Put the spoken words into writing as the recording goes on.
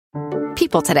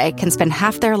People today can spend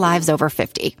half their lives over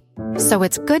 50. So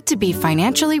it's good to be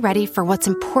financially ready for what's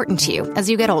important to you as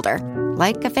you get older,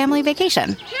 like a family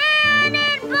vacation.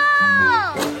 Cannonball!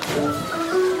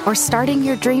 Or starting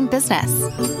your dream business.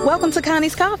 Welcome to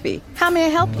Connie's Coffee. How may I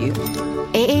help you?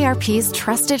 AARP's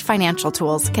trusted financial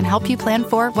tools can help you plan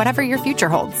for whatever your future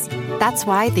holds. That's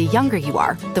why the younger you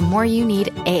are, the more you need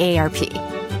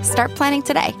AARP. Start planning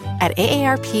today at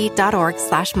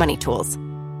aarp.org/moneytools.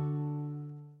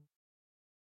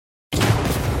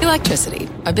 Electricity,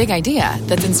 a big idea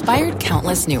that's inspired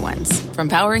countless new ones. From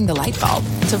powering the light bulb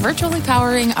to virtually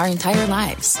powering our entire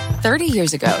lives. 30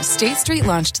 years ago, State Street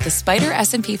launched the Spider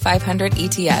S&P 500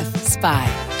 ETF, SPY.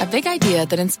 A big idea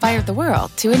that inspired the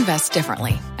world to invest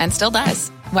differently. And still does.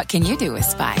 What can you do with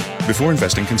SPY? Before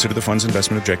investing, consider the fund's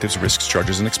investment objectives, risks,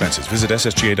 charges, and expenses. Visit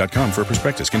ssga.com for a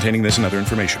prospectus containing this and other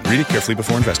information. Read it carefully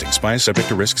before investing. SPY is subject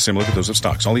to risks similar to those of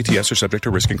stocks. All ETFs are subject to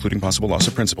risk, including possible loss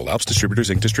of principal. Alps Distributors,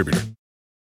 Inc. Distributor.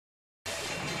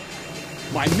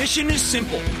 My mission is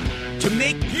simple, to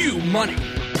make you money.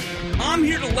 I'm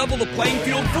here to level the playing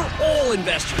field for all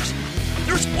investors.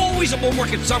 There's always a bull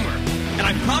market somewhere, and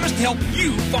I promise to help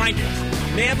you find it.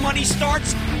 Mad Money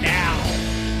starts now.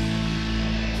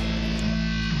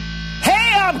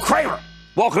 Hey, I'm Cramer.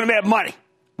 Welcome to Mad Money.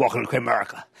 Welcome to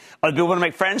Cramerica. Other people want to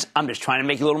make friends? I'm just trying to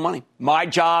make you a little money. My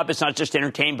job is not just to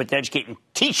entertain, but to educate and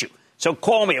teach you. So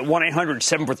call me at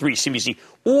 1-800-743-CBC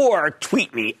or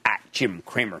tweet me at Jim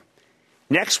Cramer.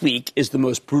 Next week is the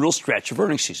most brutal stretch of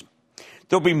earnings season.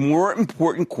 There'll be more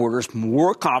important quarters,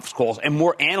 more conference calls, and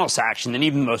more analyst action than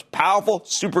even the most powerful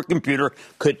supercomputer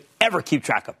could ever keep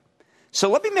track of. So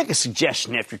let me make a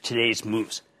suggestion after today's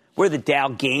moves, where the Dow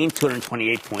gained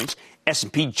 228 points,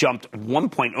 S&P jumped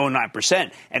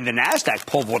 1.09%, and the Nasdaq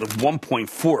pole vaulted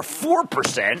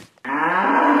 1.44%.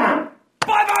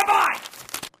 Bye.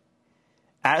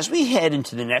 As we head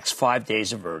into the next 5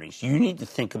 days of earnings, you need to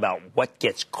think about what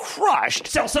gets crushed.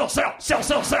 Sell.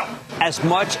 As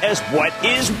much as what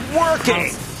is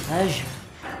working.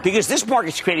 Because this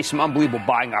market's creating some unbelievable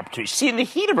buying opportunities. See, in the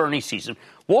heat of earnings season,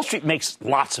 Wall Street makes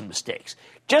lots of mistakes.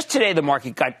 Just today, the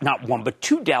market got not one, but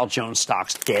two Dow Jones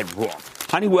stocks dead wrong.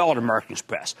 Honeywell and American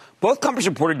Express. Both companies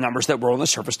reported numbers that were on the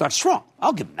surface not strong.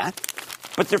 I'll give them that.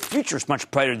 But their future is much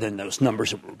brighter than those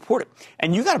numbers that were reported.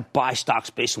 And you got to buy stocks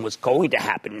based on what's going to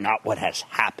happen, not what has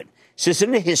happened. So this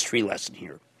isn't a history lesson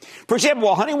here. For example,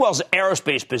 while Honeywell's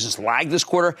aerospace business lagged this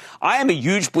quarter, I am a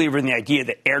huge believer in the idea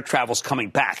that air travel is coming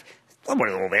back. One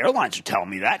of the airlines are telling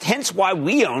me that. Hence why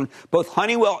we own both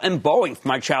Honeywell and Boeing for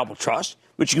my charitable trust,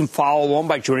 which you can follow along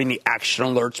by joining the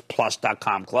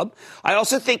ActionAlertsPlus.com club. I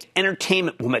also think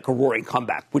entertainment will make a roaring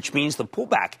comeback, which means the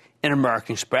pullback in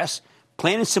American Express.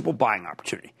 Plain and simple buying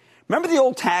opportunity. Remember the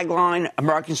old tagline,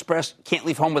 American Express, can't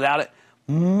leave home without it?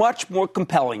 Much more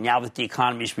compelling now that the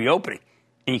economy is reopening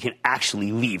and you can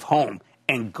actually leave home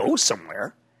and go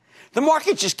somewhere. The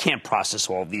market just can't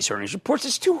process all of these earnings reports.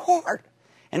 It's too hard.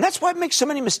 And that's why it makes so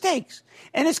many mistakes.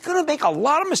 And it's going to make a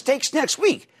lot of mistakes next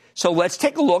week. So let's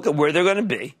take a look at where they're going to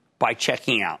be by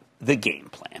checking out the game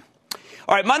plan.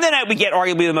 All right, Monday night we get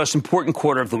arguably the most important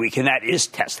quarter of the week, and that is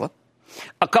Tesla.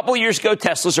 A couple of years ago,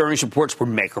 Tesla's earnings reports were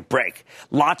make or break.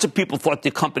 Lots of people thought the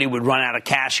company would run out of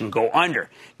cash and go under.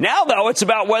 Now, though, it's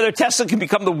about whether Tesla can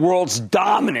become the world's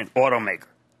dominant automaker.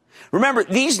 Remember,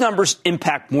 these numbers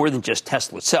impact more than just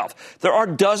Tesla itself. There are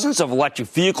dozens of electric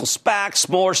vehicle SPACs,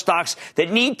 smaller stocks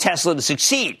that need Tesla to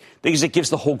succeed because it gives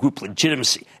the whole group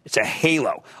legitimacy. It's a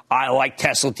halo. I like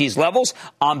Tesla at these levels.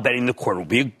 I'm betting the quarter will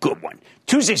be a good one.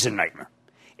 Tuesday's a nightmare.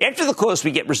 After the close,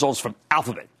 we get results from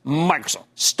Alphabet, Microsoft,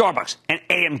 Starbucks, and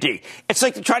AMD. It's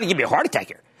like they're trying to give me a heart attack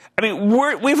here. I mean,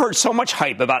 we've heard so much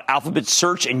hype about Alphabet's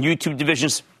search and YouTube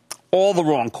divisions. All the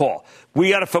wrong call. We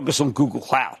got to focus on Google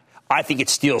Cloud. I think it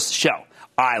steals the show.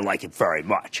 I like it very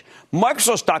much.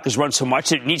 Microsoft stock has run so much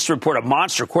that it needs to report a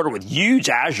monster quarter with huge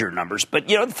Azure numbers. But,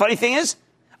 you know, the funny thing is,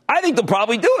 I think they'll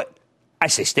probably do it. I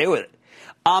say stay with it.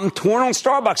 I'm torn on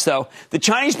Starbucks, though. The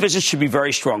Chinese business should be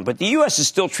very strong, but the U.S. is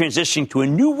still transitioning to a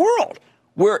new world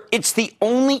where it's the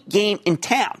only game in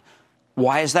town.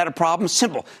 Why is that a problem?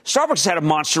 Simple. Starbucks has had a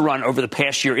monster run over the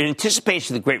past year in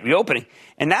anticipation of the great reopening,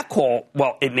 and that call,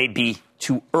 well, it may be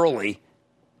too early.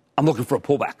 I'm looking for a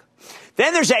pullback.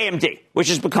 Then there's AMD, which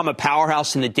has become a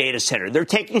powerhouse in the data center. They're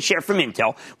taking share from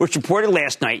Intel, which reported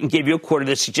last night and gave you a quarter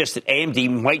that suggests that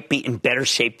AMD might be in better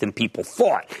shape than people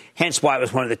thought. Hence why it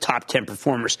was one of the top 10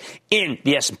 performers in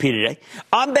the S&P today.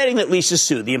 I'm betting that Lisa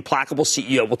Su, the implacable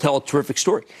CEO, will tell a terrific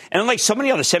story. And unlike so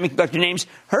many other semiconductor names,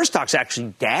 her stock's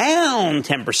actually down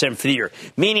 10% for the year,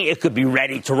 meaning it could be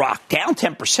ready to rock, down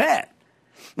 10%.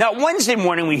 Now, Wednesday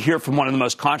morning, we hear from one of the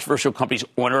most controversial companies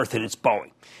on earth, and it's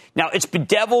Boeing. Now, it's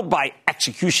bedeviled by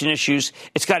execution issues.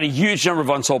 It's got a huge number of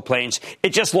unsold planes. It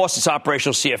just lost its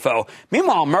operational CFO.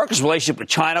 Meanwhile, America's relationship with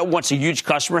China, once a huge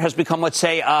customer, has become, let's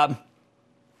say,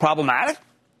 problematic.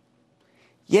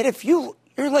 Yet if you're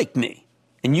like me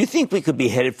and you think we could be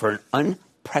headed for an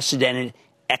unprecedented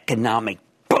economic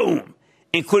boom,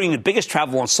 including the biggest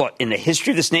travel onslaught in the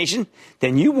history of this nation,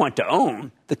 then you want to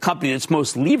own the company that's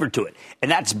most levered to it,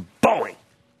 and that's Boeing.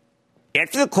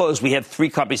 After the close, we have three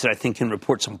companies that I think can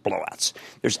report some blowouts.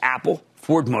 There's Apple,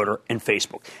 Ford Motor, and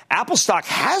Facebook. Apple stock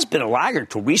has been a laggard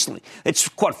till recently. It's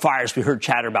caught fire as we heard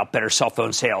chatter about better cell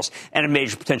phone sales and a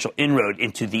major potential inroad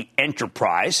into the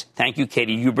enterprise. Thank you,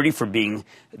 Katie Huberty, for being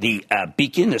the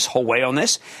beacon this whole way on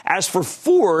this. As for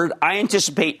Ford, I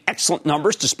anticipate excellent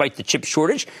numbers despite the chip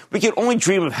shortage. We can only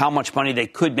dream of how much money they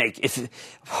could make if,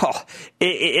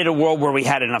 in a world where we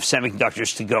had enough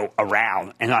semiconductors to go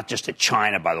around, and not just to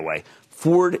China, by the way.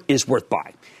 Ford is worth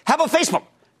buying. How about Facebook?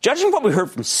 Judging what we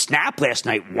heard from Snap last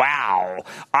night, wow,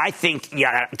 I think,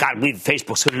 God, I believe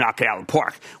Facebook's going to knock it out of the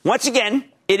park. Once again,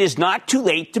 it is not too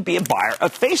late to be a buyer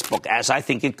of Facebook, as I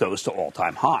think it goes to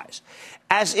all-time highs.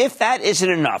 As if that isn't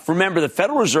enough, remember the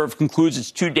Federal Reserve concludes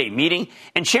its two-day meeting,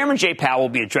 and Chairman Jay Powell will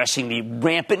be addressing the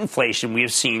rampant inflation we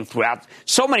have seen throughout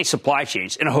so many supply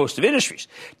chains in a host of industries.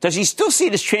 Does he still see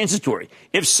it as transitory?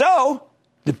 If so,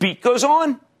 the beat goes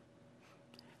on.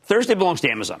 Thursday belongs to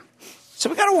Amazon. So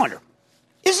we got to wonder,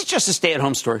 is it just a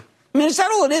stay-at-home story? I mean, is that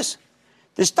all it is?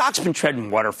 The stock's been treading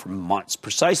water for months,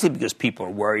 precisely because people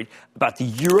are worried about the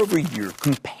year-over-year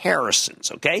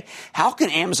comparisons, okay? How can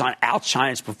Amazon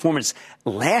outshine its performance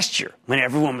last year when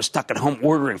everyone was stuck at home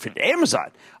ordering from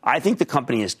Amazon? I think the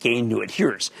company has gained new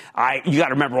adherents. You got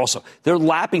to remember also, they're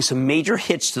lapping some major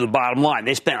hits to the bottom line.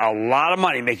 They spent a lot of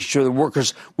money making sure the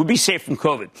workers would be safe from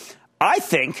COVID. I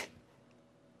think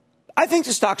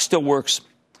the stock still works.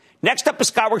 Next up is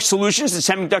Skyworks Solutions.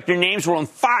 The semiconductor names were on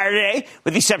fire today,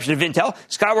 with the exception of Intel.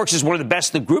 Skyworks is one of the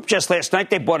best in the group. Just last night,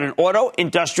 they bought an auto,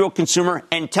 industrial, consumer,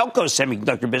 and telco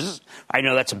semiconductor business. I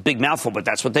know that's a big mouthful, but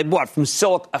that's what they bought from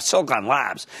Silicon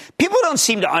Labs. People don't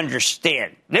seem to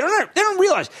understand. They don't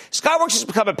realize Skyworks has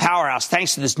become a powerhouse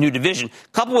thanks to this new division,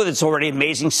 coupled with its already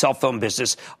amazing cell phone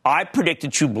business. I predict a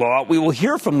true blowout. We will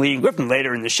hear from Liam Griffin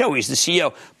later in the show. He's the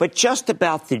CEO. But just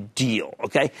about the deal,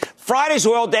 okay? Friday's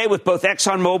oil day with both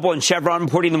ExxonMobil and Chevron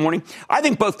reporting in the morning. I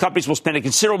think both companies will spend a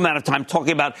considerable amount of time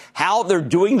talking about how they're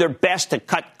doing their best to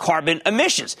cut carbon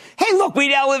emissions. Hey, look, we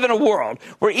now live in a world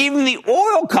where even the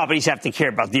oil companies have to care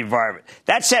about the environment.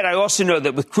 That said, I also know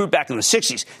that with crude back in the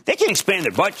 60s, they can expand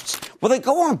their budgets. Will they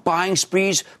go on buying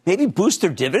sprees, maybe boost their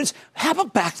dividends? How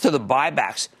about back to the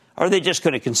buybacks? Or are they just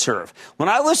going to conserve? When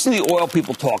I listen to the oil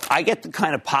people talk, I get the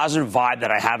kind of positive vibe that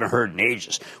I haven't heard in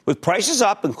ages. With prices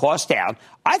up and costs down,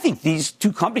 I think these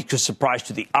two companies could surprise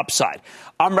to the upside.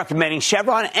 I'm recommending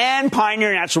Chevron and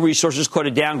Pioneer Natural Resources caught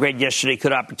a downgrade yesterday,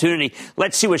 could opportunity.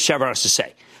 Let's see what Chevron has to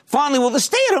say. Finally, will the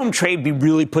stay-at-home trade be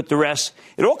really put to rest?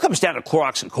 It all comes down to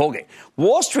Clorox and Colgate.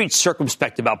 Wall Street's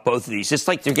circumspect about both of these. It's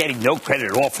like they're getting no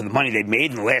credit at all for the money they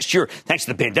made in the last year, thanks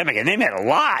to the pandemic, and they made a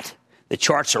lot. The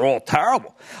charts are all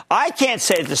terrible. I can't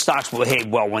say that the stocks will behave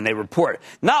well when they report.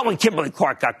 Not when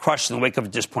Kimberly-Clark got crushed in the wake of a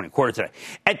disappointing quarter today.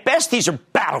 At best, these are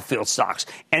battlefield stocks,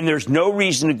 and there's no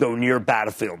reason to go near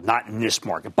battlefield, not in this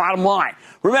market. Bottom line,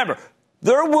 remember,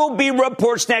 there will be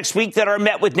reports next week that are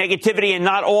met with negativity, and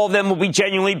not all of them will be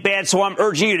genuinely bad, so I'm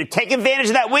urging you to take advantage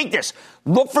of that weakness.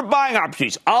 Look for buying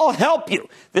opportunities. I'll help you.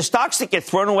 The stocks that get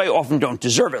thrown away often don't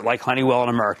deserve it, like Honeywell and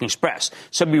American Express.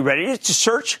 So be ready to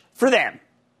search for them.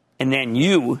 And then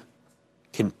you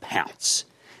can pounce.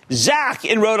 Zach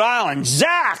in Rhode Island.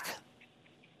 Zach!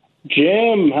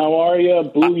 Jim, how are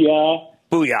you? Booyah.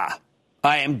 Booyah.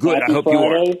 I am good. Happy I hope Friday.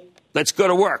 you are. Let's go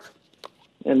to work.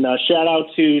 And shout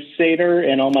out to Sater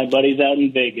and all my buddies out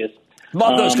in Vegas.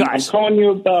 Love those guys. I'm calling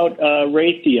you about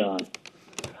Raytheon.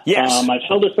 Yes. I've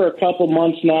held it for a couple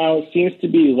months now. It seems to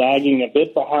be lagging a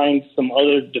bit behind some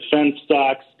other defense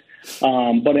stocks.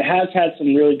 But it has had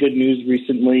some really good news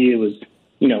recently. It was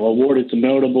awarded some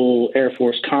notable Air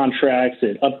Force contracts.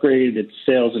 It upgraded its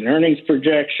sales and earnings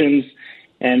projections.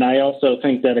 And I also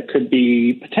think that it could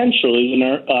be potentially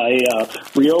a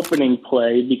reopening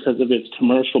play because of its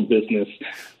commercial business.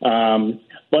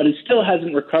 But it still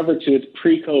hasn't recovered to its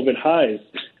pre-COVID highs.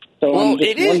 So I'm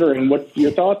just wondering what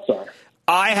your thoughts are.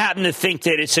 I happen to think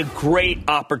that it's a great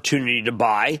opportunity to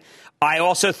buy. I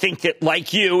also think that,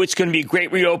 like you, it's going to be a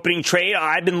great reopening trade.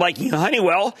 I've been liking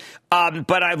Honeywell,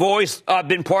 but I've always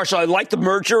been partial. I like the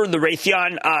merger, the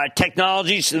Raytheon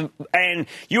Technologies, and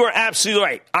you are absolutely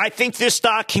right. I think this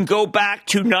stock can go back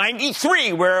to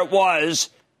 93, where it was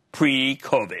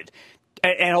pre-COVID.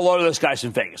 And hello to those guys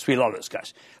in Vegas. We love those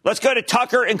guys. Let's go to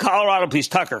Tucker in Colorado, please.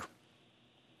 Tucker.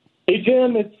 Hey,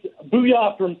 Jim. It's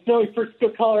Booyah from snowy Frisco,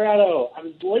 Colorado. I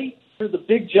was late for the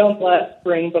big jump last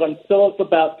spring, but I'm still up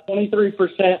about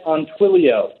 23% on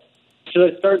Twilio.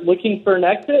 Should I start looking for an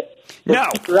exit? No.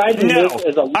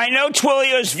 I know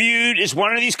Twilio is viewed as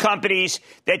one of these companies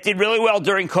that did really well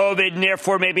during COVID, and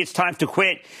therefore maybe it's time to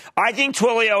quit. I think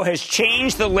Twilio has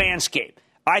changed the landscape.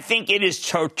 I think it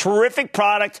is a terrific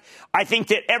product. I think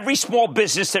that every small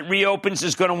business that reopens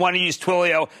is going to want to use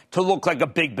Twilio to look like a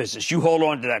big business. You hold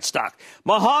on to that stock.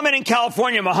 Mohammed in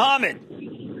California. Mohammed.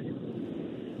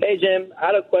 Hey, Jim. I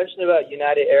had a question about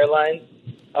United Airlines.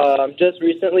 Just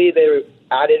recently, they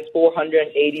added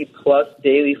 480-plus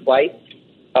daily flights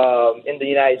in the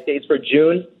United States for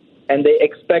June, and they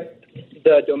expect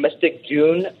the domestic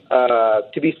June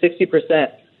to be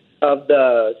 60% of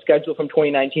the schedule from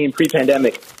 2019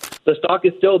 pre-pandemic. The stock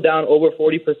is still down over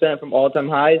 40% from all-time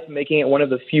highs, making it one of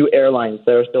the few airlines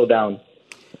that are still down.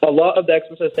 A lot of the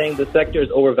experts are saying the sector is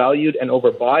overvalued and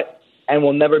overbought and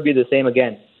will never be the same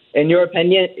again. In your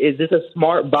opinion, is this a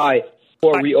smart buy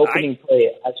for a reopening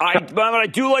play? I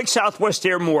do like Southwest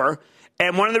Air more,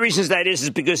 and one of the reasons that is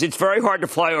because it's very hard to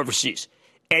fly overseas.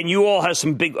 And you all have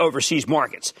some big overseas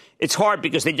markets. It's hard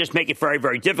because they just make it very,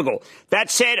 very difficult. That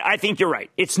said, I think you're right.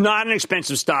 It's not an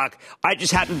expensive stock. I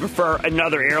just happen to prefer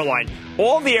another airline.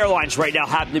 All the airlines right now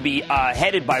happen to be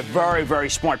headed by very, very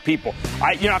smart people.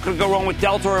 You're not going to go wrong with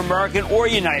Delta or American or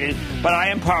United, but I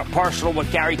am partial to what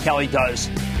Gary Kelly does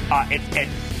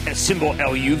at symbol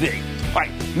LUV. All right,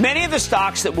 many of the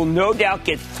stocks that will no doubt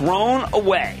get thrown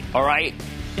away, all right,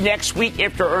 next week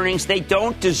after earnings, they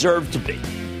don't deserve to be.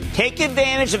 Take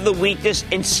advantage of the weakness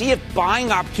and see if buying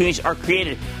opportunities are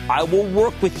created. I will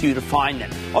work with you to find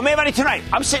them. On Mad Money tonight,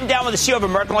 I'm sitting down with the CEO of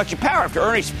American Electric Power after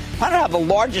earnings. Find out how the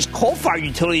largest coal-fired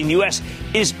utility in the U.S.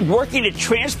 is working to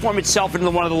transform itself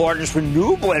into one of the largest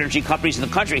renewable energy companies in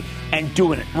the country and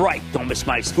doing it right. Don't miss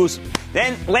my exclusive.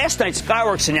 Then last night,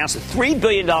 Skyworks announced a $3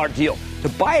 billion deal to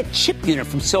buy a chip unit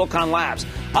from Silicon Labs.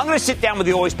 I'm going to sit down with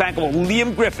the always bankable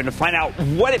Liam Griffin to find out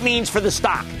what it means for the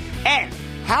stock. And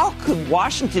how could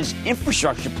Washington's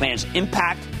infrastructure plans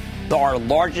impact our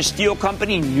largest steel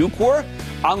company, Nucor?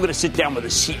 I'm going to sit down with the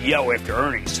CEO after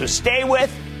earnings. So stay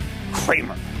with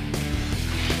Cramer.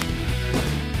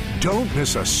 Don't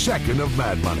miss a second of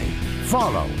Mad Money.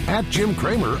 Follow @Jim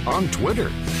Cramer on Twitter.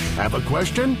 Have a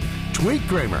question? Tweet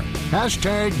Cramer.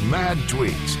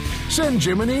 #MadTweets. Send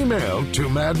Jim an email to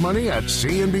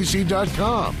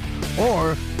madmoney@cnbc.com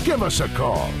or give us a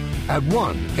call at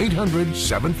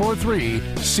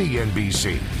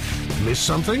 1-800-743-CNBC. Miss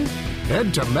something?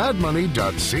 Head to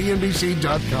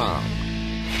madmoney.cnbc.com.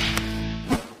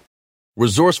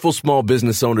 Resourceful small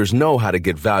business owners know how to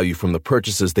get value from the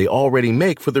purchases they already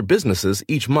make for their businesses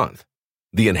each month.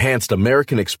 The enhanced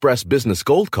American Express Business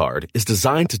Gold Card is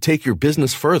designed to take your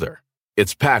business further.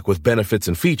 It's packed with benefits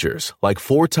and features like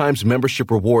 4 times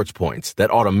membership rewards points that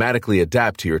automatically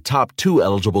adapt to your top 2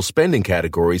 eligible spending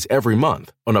categories every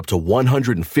month on up to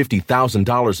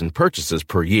 $150,000 in purchases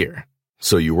per year.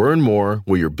 So you earn more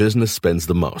where your business spends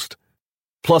the most.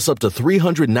 Plus up to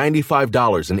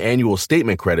 $395 in annual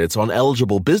statement credits on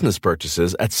eligible business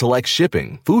purchases at select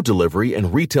shipping, food delivery,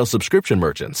 and retail subscription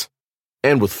merchants.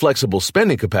 And with flexible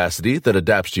spending capacity that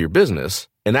adapts to your business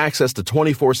and access to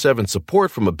 24/7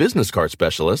 support from a business card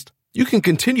specialist, you can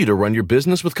continue to run your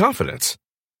business with confidence.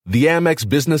 The Amex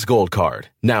Business Gold Card,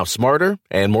 now smarter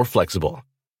and more flexible.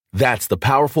 That's the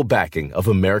powerful backing of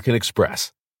American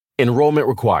Express. Enrollment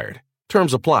required.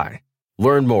 Terms apply.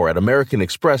 Learn more at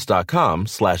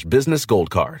americanexpress.com/business gold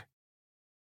card.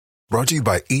 Brought to you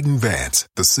by Eaton Vance,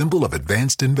 the symbol of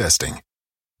advanced investing.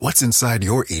 What's inside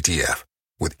your ETF?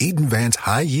 With Eaton Vance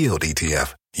High Yield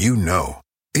ETF, you know.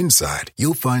 Inside,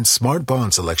 you'll find smart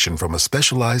bond selection from a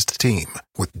specialized team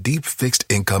with deep fixed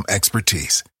income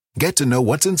expertise. Get to know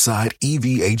what's inside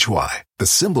EVHY, the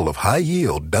symbol of high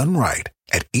yield done right,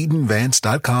 at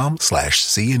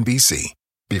EatonVance.com/CNBC.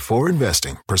 Before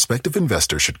investing, prospective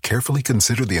investors should carefully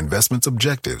consider the investment's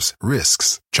objectives,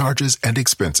 risks, charges, and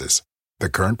expenses. The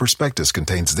current prospectus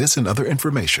contains this and other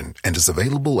information and is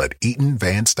available at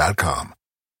EatonVance.com.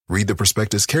 Read the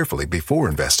prospectus carefully before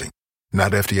investing.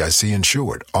 Not FDIC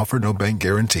insured, offer no bank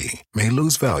guarantee, may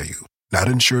lose value, not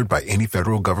insured by any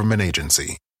federal government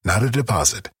agency, not a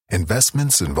deposit.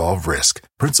 Investments involve risk.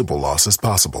 Principal loss is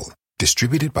possible.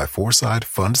 Distributed by Foreside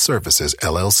Fund Services,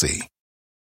 LLC.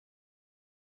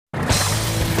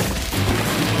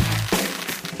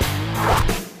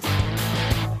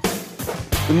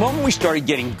 The moment we started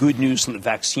getting good news on the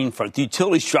vaccine front, the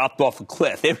utilities dropped off a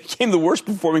cliff. They became the worst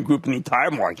performing group in the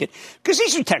entire market because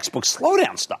these are textbook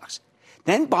slowdown stocks.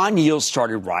 Then bond yields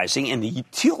started rising, and the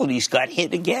utilities got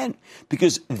hit again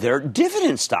because they're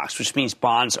dividend stocks, which means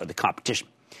bonds are the competition.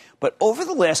 But over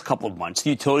the last couple of months,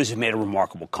 the utilities have made a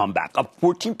remarkable comeback, up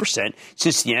 14%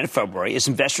 since the end of February as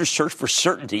investors search for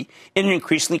certainty in an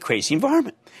increasingly crazy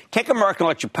environment. Take American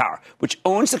Electric Power, which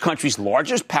owns the country's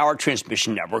largest power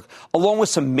transmission network, along with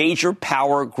some major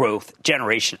power growth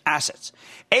generation assets.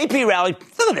 AEP rallied,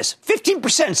 look at this,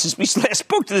 15% since we last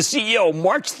spoke to the CEO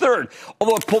March 3rd,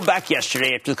 although it pulled back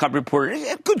yesterday after the company reported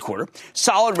a good quarter.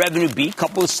 Solid revenue beat,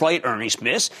 coupled with slight earnings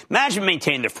miss. Management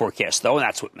maintained their forecast, though, and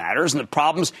that's what matters. And the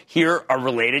problems here are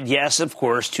related, yes, of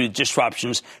course, to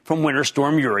disruptions from Winter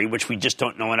Storm Uri, which we just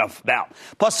don't know enough about.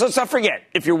 Plus, let's not forget,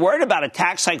 if you're worried about a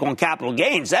tax hike on capital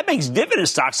gains, that makes dividend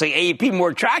stocks like AEP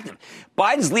more attractive.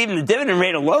 Biden's leaving the dividend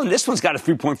rate alone. This one's got a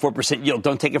 3.4% yield.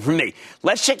 Don't take it from me.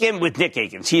 Let's check in with Nick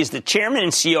Akins. He is the chairman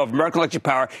and CEO of American Electric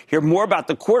Power. Hear more about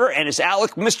the quarter and his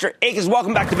outlook. Mr. Akins,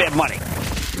 welcome back to Mad Money.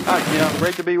 Hi, Jim.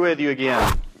 Great to be with you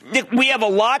again. Nick, we have a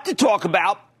lot to talk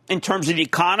about in terms of the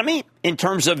economy, in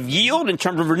terms of yield, in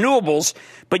terms of renewables,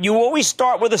 but you always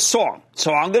start with a song.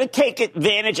 So I'm going to take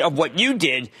advantage of what you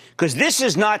did, because this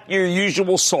is not your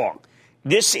usual song.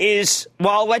 This is,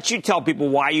 well, I'll let you tell people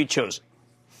why you chose it.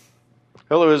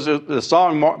 Well, it was a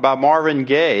song by Marvin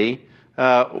Gaye,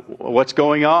 What's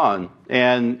Going On,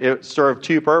 and it served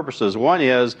two purposes. One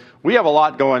is, we have a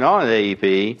lot going on at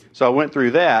AEP, so I went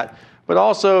through that. But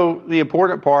also, the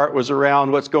important part was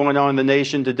around what's going on in the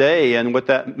nation today and what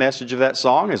that message of that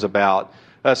song is about.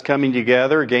 Us coming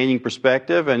together, gaining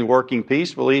perspective, and working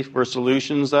peacefully for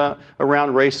solutions around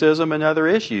racism and other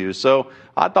issues. So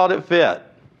I thought it fit.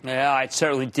 Yeah, it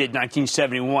certainly did.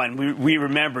 1971. We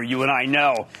remember, you and I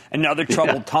know, another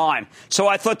troubled time. So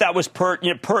I thought that was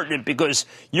pertinent because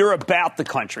you're about the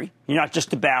country. You're not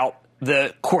just about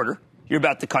the quarter. You're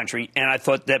about the country, and I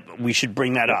thought that we should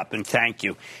bring that up, and thank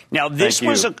you. Now, this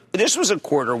was a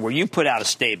quarter where you put out a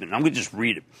statement. I'm going to just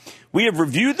read it. We have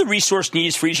reviewed the resource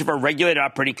needs for each of our regulated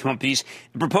operating companies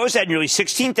and proposed to add nearly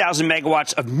 16,000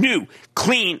 megawatts of new,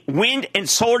 clean wind and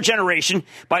solar generation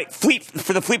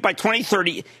for the fleet by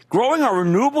 2030, growing our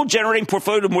renewable generating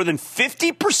portfolio to more than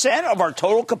 50% of our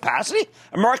total capacity.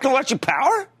 American Electric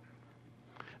Power?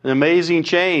 An amazing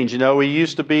change. You know, we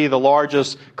used to be the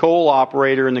largest coal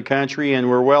operator in the country, and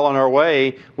we're well on our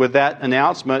way with that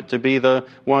announcement to be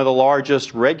one of the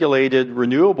largest regulated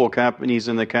renewable companies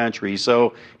in the country.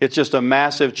 So it's just a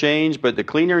massive change, but the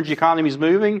clean energy economy is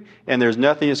moving, and there's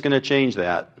nothing that's going to change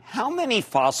that. How many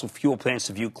fossil fuel plants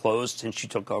have you closed since you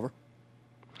took over?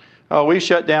 We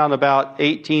shut down about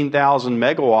 18,000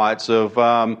 megawatts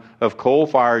of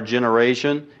coal-fired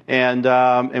generation,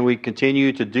 and we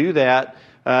continue to do that.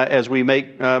 As we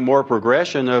make more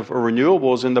progression of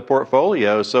renewables in the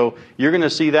portfolio. So you're going to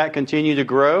see that continue to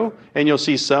grow, and you'll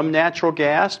see some natural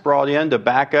gas brought in to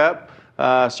back up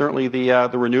certainly the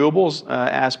renewables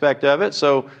aspect of it.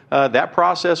 So that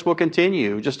process will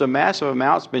continue. Just a massive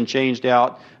amount's been changed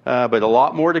out, but a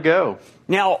lot more to go.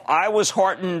 Now, I was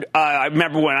heartened. I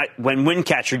remember when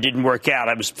Windcatcher didn't work out,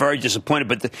 I was very disappointed.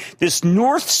 But this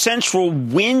North Central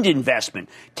wind investment,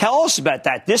 tell us about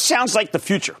that. This sounds like the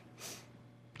future.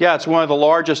 Yeah, it's one of the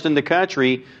largest in the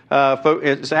country.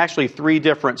 It's actually 3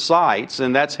 different sites,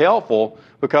 and that's helpful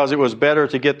because it was better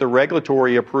to get the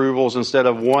regulatory approvals instead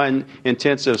of one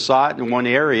intensive site in one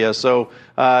area. So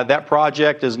that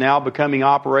project is now becoming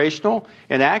operational,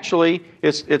 and actually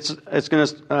it's going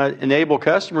to enable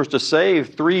customers to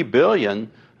save $3 billion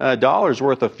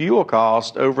worth of fuel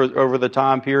cost over the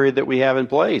time period that we have in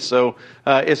place. So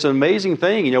it's an amazing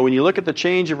thing. You know, when you look at the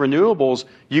change of renewables,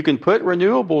 you can put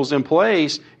renewables in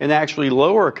place and actually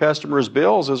lower customers'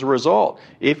 bills as a result,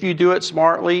 if you do it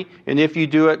smartly and if you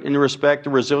do it in respect to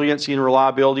resiliency and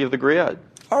reliability of the grid.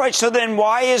 All right, so then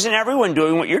why isn't everyone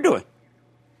doing what you're doing?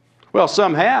 Well,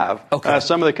 some have. Okay.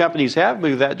 Some of the companies have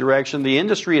moved that direction. The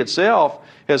industry itself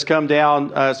has come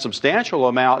down a substantial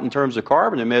amount in terms of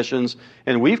carbon emissions,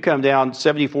 and we've come down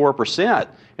 74%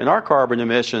 in our carbon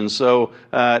emissions. So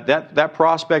that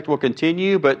prospect will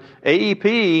continue, but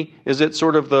AEP is at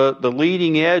sort of the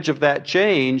leading edge of that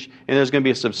change, and there's going to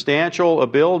be a substantial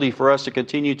ability for us to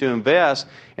continue to invest,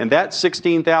 and that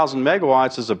 16,000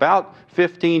 megawatts is about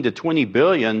 15 to 20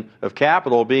 billion of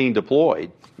capital being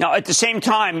deployed. Now, at the same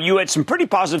time, you had some pretty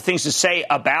positive things to say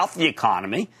about the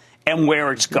economy and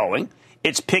where it's going.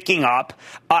 It's picking up.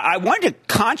 I wanted to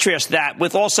contrast that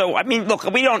with also, I mean, look,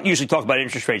 we don't usually talk about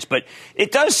interest rates, but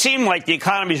it does seem like the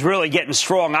economy is really getting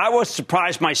strong. I was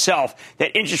surprised myself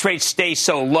that interest rates stay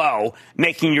so low,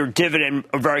 making your dividend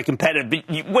very competitive.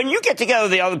 But when you get together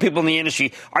with the other people in the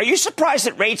industry, are you surprised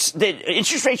that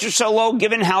interest rates are so low,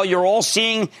 given how you're all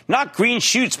seeing not green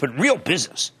shoots, but real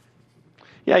business?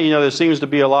 yeah, there seems to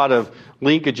be a lot of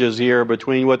linkages here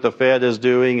between what the Fed is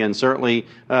doing and certainly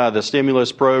the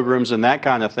stimulus programs and that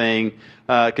kind of thing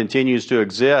continues to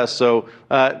exist. So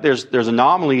there's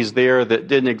anomalies there that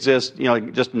didn't exist,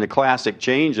 just in the classic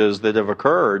changes that have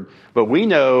occurred. But we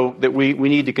know that we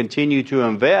need to continue to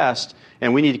invest,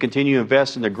 and we need to continue to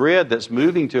invest in the grid that's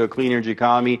moving to a clean energy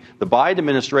economy. The Biden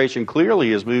administration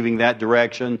clearly is moving that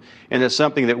direction, and it's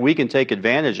something that we can take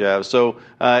advantage of. So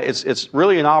it's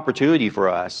really an opportunity for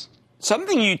us.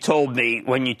 Something you told me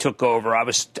when you took over, it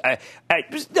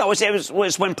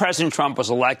was when President Trump was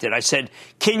elected. I said,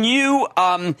 can you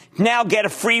now get a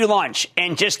free lunch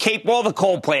and just keep all the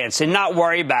coal plants and not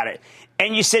worry about it?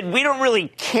 And you said, we don't really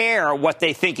care what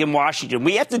they think in Washington.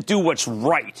 We have to do what's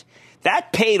right.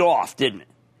 That paid off, didn't it?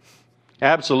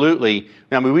 Absolutely.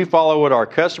 I mean, we follow what our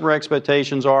customer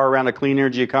expectations are around a clean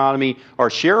energy economy.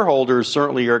 Our shareholders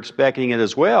certainly are expecting it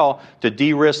as well to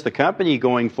de-risk the company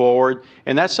going forward.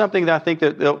 And that's something that I think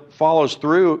that follows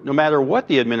through no matter what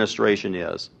the administration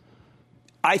is.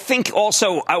 I think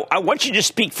also, I want you to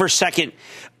speak for a second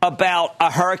about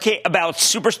a hurricane, about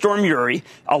Superstorm Uri.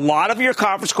 A lot of your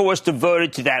conference call was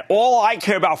devoted to that. All I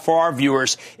care about for our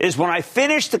viewers is when I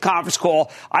finished the conference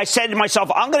call, I said to myself,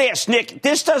 I'm going to ask Nick,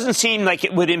 this doesn't seem like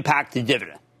it would impact the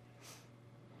dividend.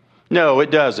 No,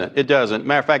 it doesn't. It doesn't.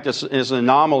 Matter of fact, it's an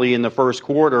anomaly in the first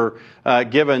quarter.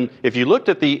 Given if you looked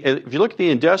at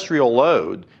the industrial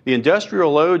load, the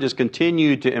industrial load has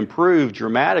continued to improve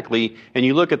dramatically. And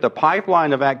you look at the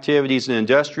pipeline of activities in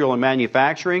industrial and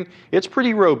manufacturing, it's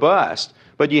pretty robust.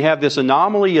 But you have this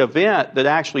anomaly event that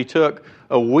actually took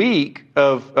a week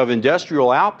of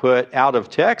industrial output out of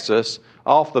Texas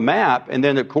off the map. And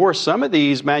then, of course, some of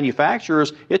these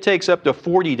manufacturers, it takes up to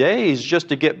 40 days just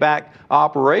to get back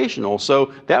operational.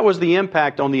 So that was the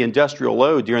impact on the industrial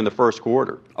load during the first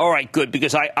quarter. All right, good,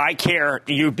 because I care.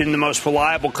 You've been the most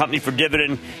reliable company for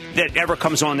dividend that ever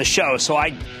comes on the show. So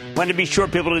I want to be sure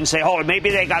people didn't say, oh, maybe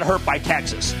they got hurt by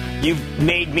Texas. You've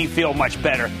made me feel much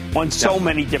better on so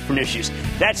many different issues.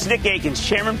 That's Nick Akins,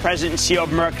 Chairman, President, and CEO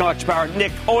of American Electric Power.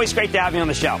 Nick, always great to have you on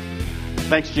the show.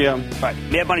 Thanks, Jim. All right,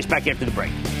 Mad Money's back after the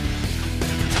break.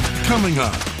 Coming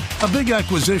up, a big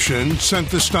acquisition sent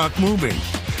the stock moving.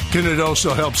 Can it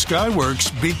also help Skyworks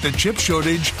beat the chip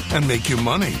shortage and make you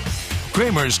money?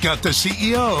 Cramer's got the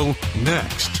CEO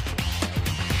next.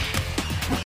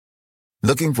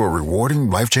 Looking for a rewarding,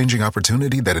 life-changing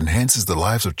opportunity that enhances the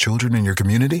lives of children in your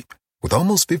community? With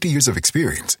almost 50 years of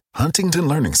experience, Huntington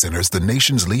Learning Center is the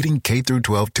nation's leading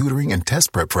K-12 tutoring and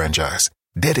test prep franchise,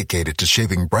 dedicated to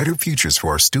shaping brighter futures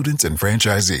for our students and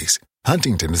franchisees.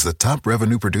 Huntington is the top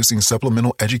revenue-producing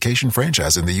supplemental education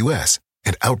franchise in the U.S.,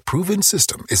 and our proven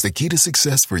system is the key to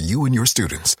success for you and your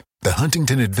students. The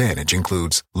Huntington Advantage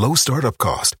includes low startup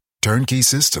cost, turnkey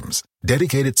systems,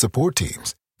 dedicated support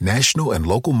teams, national and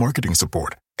local marketing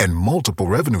support, and multiple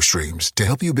revenue streams to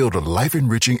help you build a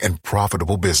life-enriching and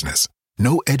profitable business.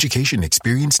 No education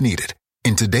experience needed.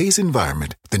 In today's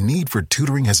environment, the need for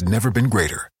tutoring has never been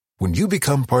greater. When you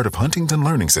become part of Huntington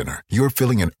Learning Center, you're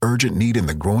filling an urgent need in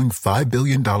the growing $5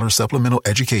 billion supplemental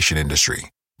education industry.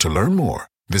 To learn more,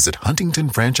 visit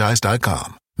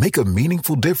huntingtonfranchise.com. Make a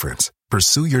meaningful difference,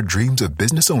 pursue your dreams of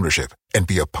business ownership, and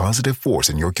be a positive force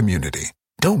in your community.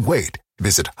 Don't wait.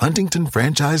 Visit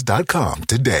huntingtonfranchise.com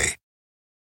today.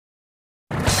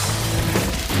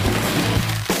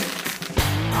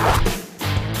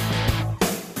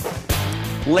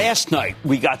 Last night,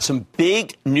 we got some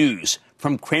big news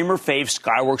from Cramer Fave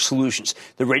Skyworks Solutions,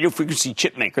 the radio frequency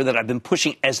chip maker that I've been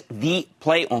pushing as the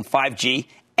play on 5G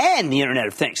and the Internet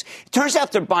of Things. It turns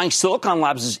out they're buying Silicon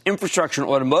Labs' infrastructure and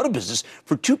automotive business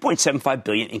for $2.75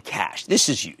 billion in cash. This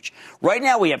is huge. Right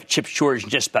now, we have a chip shortage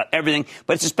in just about everything,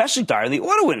 but it's especially dire in the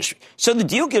auto industry. So the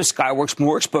deal gives Skyworks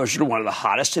more exposure to one of the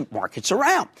hottest markets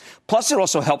around. Plus, it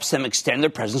also helps them extend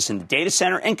their presence in the data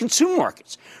center and consumer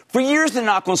markets. For years, the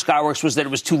knock on Skyworks was that it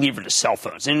was too levered to cell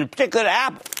phones, and in particular to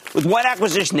Apple. With one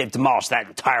acquisition, they've demolished that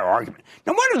entire argument.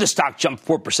 No wonder the stock jumped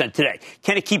 4% today.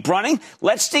 Can it keep running?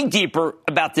 Let's dig deeper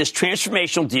about this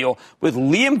transformational deal with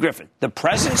Liam Griffin, the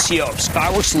President and CEO of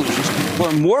Skyworks Solutions.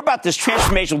 Learn more about this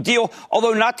transformational deal,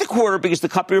 although not the quarter because the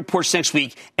company reports next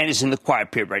week and is in the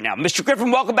quiet period right now. Mr.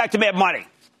 Griffin, welcome back to Mad Money.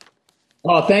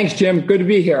 Oh, thanks, Jim. Good to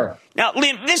be here. Now,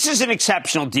 Liam, this is an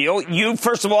exceptional deal. You,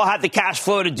 first of all, had the cash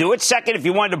flow to do it. Second, if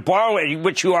you wanted to borrow it,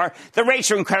 which you are, the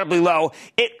rates are incredibly low.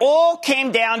 It all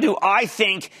came down to, I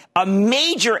think, a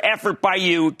major effort by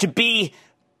you to be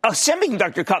a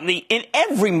semiconductor company in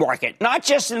every market, not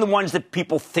just in the ones that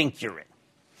people think you're in.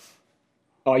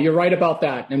 Oh, you're right about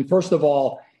that. And first of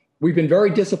all, we've been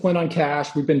very disciplined on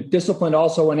cash. We've been disciplined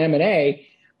also on M&A.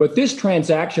 But this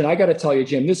transaction, I got to tell you,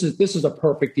 Jim, this is a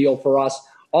perfect deal for us.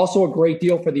 Also a great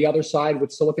deal for the other side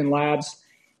with Silicon Labs.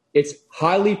 It's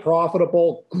highly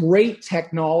profitable, great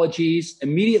technologies,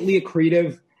 immediately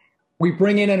accretive. We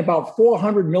bring in about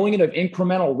 $400 million of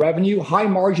incremental revenue, high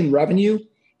margin revenue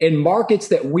in markets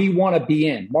that we want to be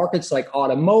in. Markets like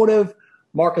automotive,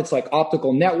 markets like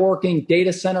optical networking,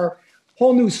 data center,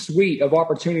 whole new suite of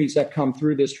opportunities that come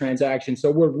through this transaction.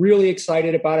 So we're really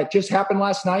excited about it. Just happened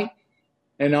last night.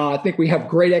 And I think we have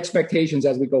great expectations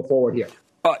as we go forward here.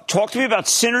 Talk to me about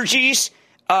synergies,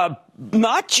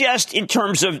 not just in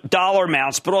terms of dollar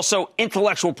amounts, but also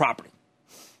intellectual property.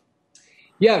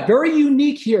 Yeah, very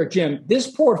unique here, Jim. This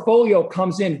portfolio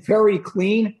comes in very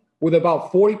clean with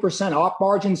about 40% op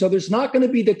margin. So there's not going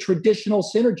to be the traditional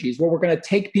synergies where we're going to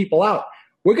take people out.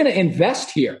 We're going to invest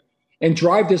here and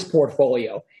drive this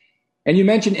portfolio. And you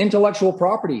mentioned intellectual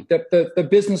property. The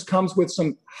business comes with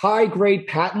some high-grade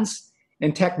patents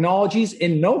and technologies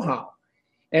and know-how,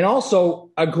 and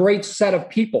also a great set of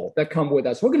people that come with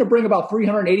us. We're going to bring about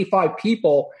 385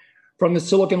 people from the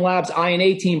Silicon Labs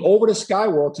I&A team over to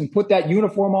Skyworks and put that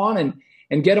uniform on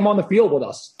and get them on the field with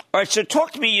us. All right, so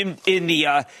talk to me in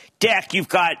the deck. You've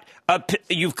got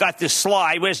this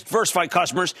slide with diversified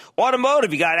customers.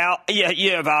 Automotive, you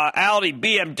have Audi,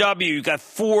 BMW, you got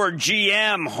Ford,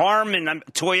 GM, Harman,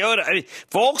 Toyota,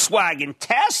 Volkswagen,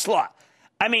 Tesla.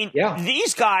 I mean,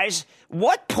 These guys,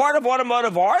 what part of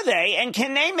automotive are they, and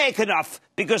can they make enough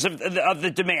because of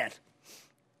the demand?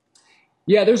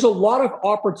 Yeah, there's a lot of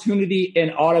opportunity in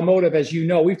automotive, as you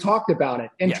know. We've talked about it.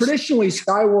 And traditionally,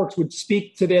 Skyworks would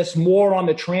speak to this more on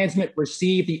the transmit,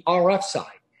 receive, the RF side.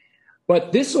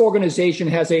 But this organization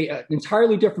has an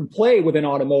entirely different play within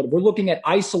automotive. We're looking at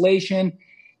isolation,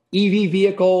 EV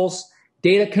vehicles,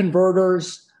 data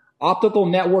converters, optical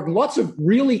networking, lots of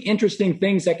really interesting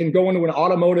things that can go into an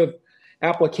automotive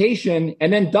application,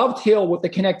 and then dovetail with the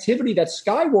connectivity that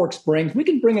Skyworks brings. We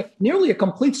can bring nearly a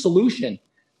complete solution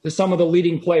to some of the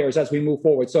leading players as we move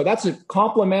forward. So that's a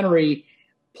complementary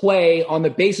play on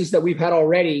the basis that we've had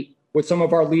already with some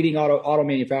of our leading auto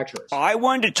manufacturers. I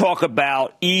wanted to talk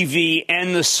about EV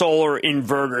and the solar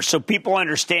inverter so people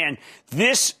understand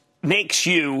this makes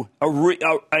you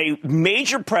a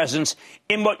major presence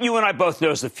in what you and I both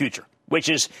know is the future, which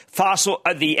is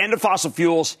the end of fossil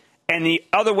fuels and the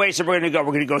other ways that we're going to go.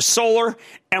 We're going to go solar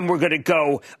and we're going to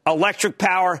go electric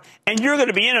power, and you're going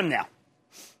to be in them now.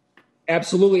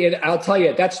 Absolutely. And I'll tell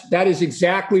you, that is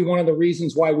exactly one of the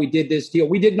reasons why we did this deal.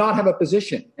 We did not have a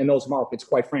position in those markets,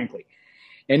 quite frankly.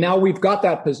 And now we've got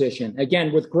that position,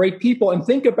 again, with great people. And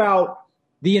think about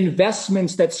the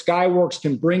investments that Skyworks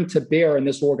can bring to bear in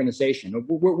this organization.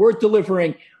 We're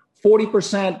delivering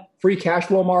 40% free cash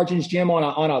flow margins, Jim,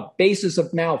 on a basis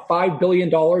of now $5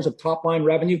 billion of top line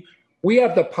revenue. We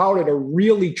have the power to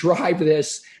really drive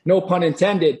this, no pun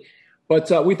intended.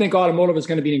 But we think automotive is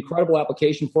going to be an incredible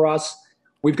application for us.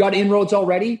 We've got inroads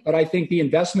already, but I think the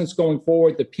investments going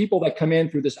forward, the people that come in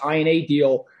through this I&A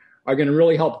deal are going to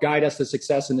really help guide us to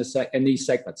success in these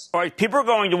segments. All right, people are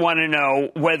going to want to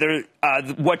know whether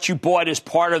what you bought is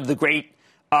part of the great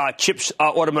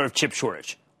automotive chip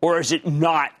shortage, or is it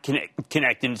not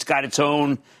connected? It's got its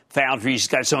own foundries, it's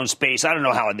got its own space. I don't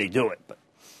know how they do it, but.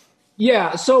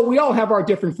 Yeah, so we all have our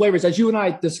different flavors. As you and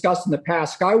I discussed in the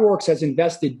past, Skyworks has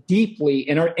invested deeply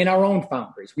in our own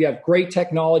foundries. We have great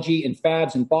technology in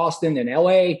fabs in Boston and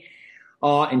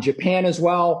LA, in Japan as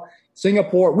well,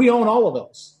 Singapore. We own all of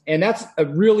those. And that's a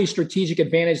really strategic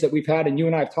advantage that we've had, and you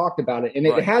and I have talked about it. And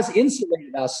it has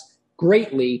insulated us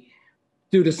greatly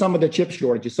due to some of the chip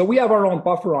shortages. So we have our own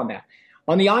buffer on that.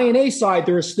 On the I&A side,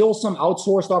 there is still some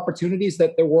outsourced opportunities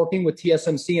that they're working with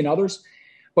TSMC and others.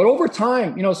 But over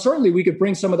time, certainly we could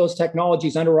bring some of those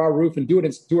technologies under our roof and do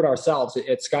it ourselves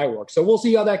at Skyworks. So we'll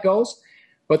see how that goes.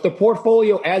 But the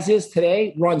portfolio as is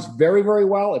today runs very, very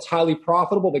well. It's highly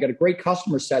profitable. They got a great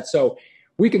customer set. So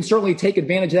we can certainly take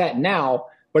advantage of that now.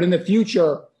 But in the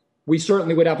future, we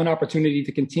certainly would have an opportunity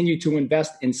to continue to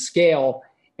invest in scale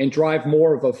and drive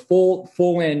more of a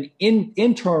full-in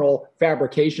internal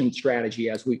fabrication strategy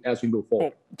as we move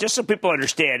forward. Well, just so people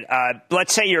understand,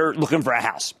 let's say you're looking for a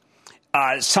house.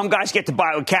 Some guys get to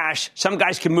buy with cash. Some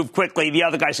guys can move quickly. The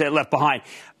other guys get left behind.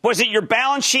 Was it your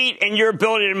balance sheet and your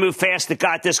ability to move fast that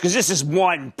got this? Because this is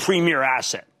one premier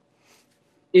asset.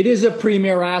 It is a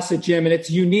premier asset, Jim, and it's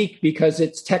unique because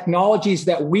it's technologies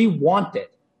that we wanted.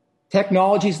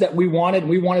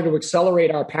 We wanted to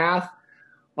accelerate our path.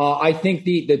 I think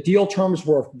the deal terms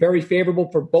were very favorable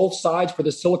for both sides, for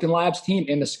the Silicon Labs team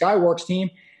and the Skyworks team,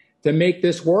 to make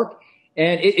this work.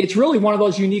 And it's really one of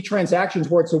those unique transactions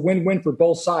where it's a win-win for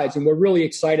both sides. And we're really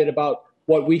excited about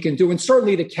what we can do. And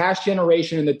certainly the cash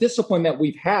generation and the discipline that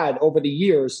we've had over the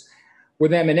years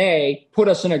with M&A put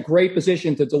us in a great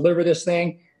position to deliver this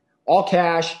thing. All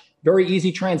cash, very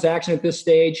easy transaction at this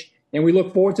stage, and we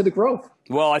look forward to the growth.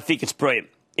 Well, I think it's brilliant.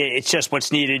 It's just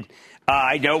what's needed.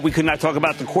 I know we could not talk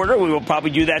about the quarter. We will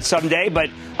probably do that someday, but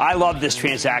I love this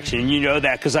transaction, and you know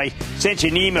that because I sent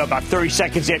you an email about 30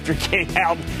 seconds after it came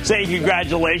out saying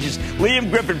congratulations.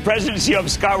 Liam Griffin, President and CEO of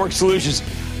Skyworks Solutions.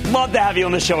 Love to have you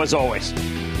on the show as always.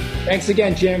 Thanks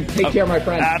again, Jim. Take care, my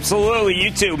friend. Absolutely. You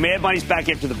too. Mad Money's back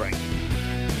after the break.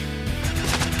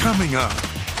 Coming up,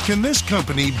 can this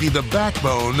company be the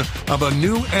backbone of a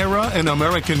new era in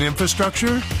American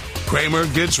infrastructure? Cramer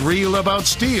gets real about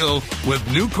steel with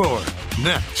Nucor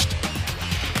next.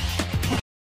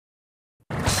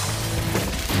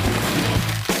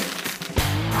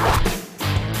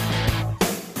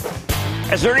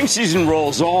 As earnings season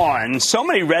rolls on, so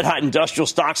many red-hot industrial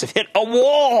stocks have hit a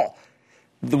wall.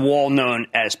 The wall known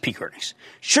as peak earnings.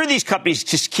 Sure, these companies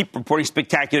just keep reporting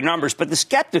spectacular numbers, but the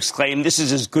skeptics claim this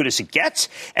is as good as it gets,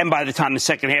 and by the time the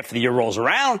second half of the year rolls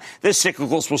around, the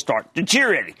cyclicals will start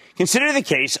deteriorating. Consider the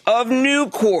case of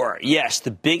Nucor. Yes,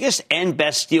 the biggest and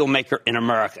best steel maker in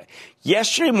America.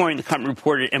 Yesterday morning, the company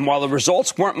reported, and while the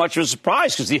results weren't much of a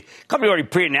surprise because the company already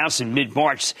pre-announced in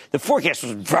mid-March, the forecast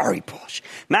was very bullish.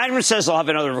 Management says they'll have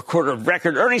another quarter of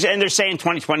record earnings, and they're saying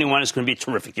 2021 is going to be a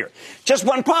terrific year. Just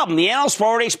one problem. The analysts were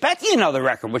already expecting another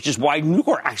record, which is why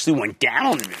Nucor actually went down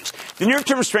on the news. The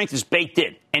near-term strength is baked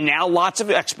in, and now lots of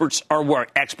experts are worried.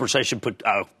 Experts, I should put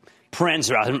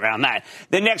parens around that.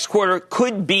 The next quarter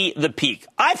could be the peak.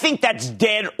 I think that's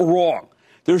dead wrong.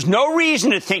 There's no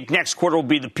reason to think next quarter will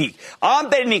be the peak. I'm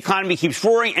betting the economy keeps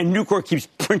roaring and Nucor keeps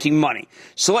printing money.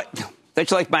 So don't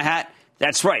you like my hat?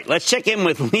 That's right. Let's check in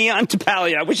with Leon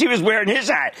Topalian. I wish he was wearing his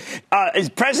hat. As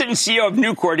President and CEO of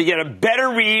Nucor to get a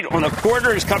better read on the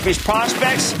quarter, his company's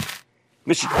prospects.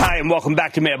 Mr. Topalian, welcome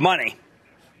back to Mad Money.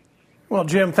 Well,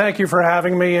 Jim, thank you for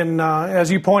having me. And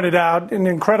as you pointed out, an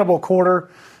incredible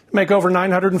quarter. Make over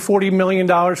 $940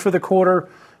 million for the quarter.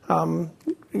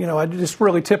 I just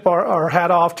really tip our hat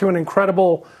off to an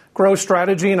incredible growth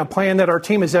strategy and a plan that our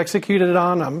team has executed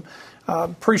on. I'm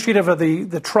appreciative of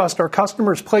the trust our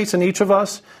customers place in each of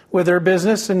us with their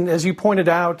business. And as you pointed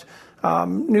out,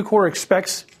 Nucor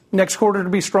expects next quarter to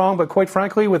be strong. But quite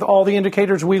frankly, with all the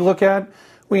indicators we look at,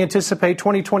 we anticipate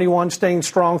 2021 staying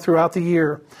strong throughout the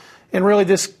year. And really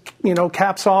this,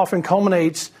 caps off and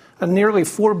culminates a nearly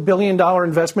 $4 billion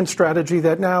investment strategy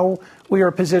that now we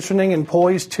are positioning and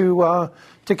poised to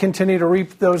continue to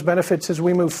reap those benefits as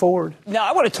we move forward. Now,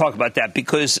 I want to talk about that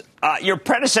because your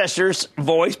predecessors have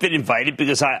always been invited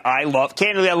because I love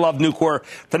Nucor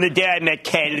from the day I met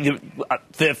Ken,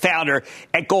 the founder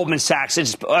at Goldman Sachs,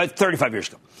 35 years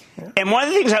ago. Yeah. And one of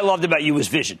the things I loved about you was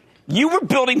vision. You were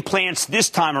building plants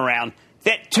this time around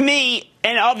that, to me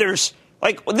and others,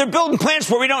 they're building plants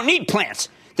where we don't need plants.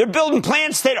 They're building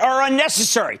plants that are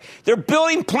unnecessary. They're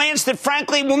building plants that,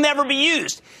 frankly, will never be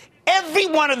used. Every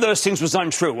one of those things was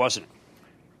untrue, wasn't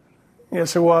it?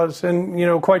 Yes, it was.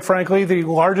 And, quite frankly, the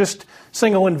largest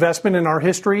single investment in our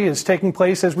history is taking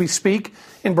place as we speak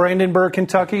in Brandenburg,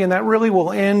 Kentucky. And that really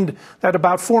will end that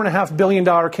about $4.5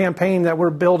 billion campaign that we're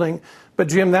building. But,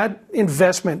 Jim, that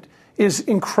investment is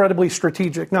incredibly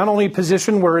strategic, not only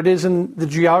position where it is in the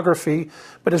geography,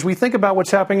 but as we think about what's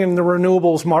happening in the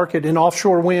renewables market in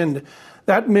offshore wind,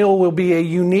 that mill will be a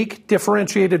unique,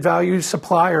 differentiated value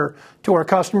supplier to our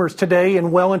customers today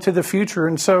and well into the future.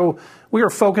 And so we are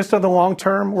focused on the long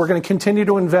term. We're going to continue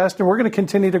to invest and we're going to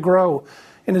continue to grow.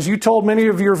 And as you told many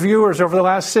of your viewers over the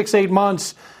last 6-8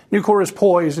 months, Nucor is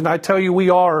poised. And I tell you,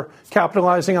 we are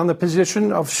capitalizing on the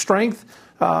position of strength.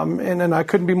 And I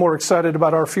couldn't be more excited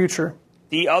about our future.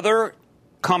 The other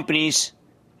companies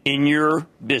in your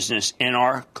business in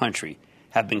our country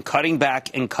have been cutting back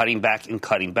and cutting back and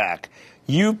cutting back.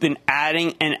 You've been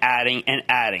adding and adding and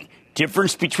adding.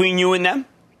 Difference between you and them?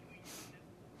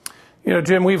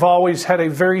 Jim, we've always had a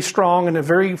very strong and a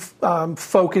very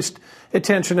focused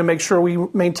attention to make sure we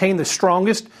maintain the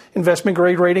strongest investment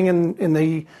grade rating in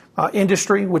the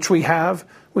industry, which we have.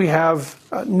 We have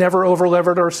never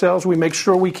over-levered ourselves. We make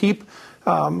sure we keep,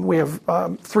 we have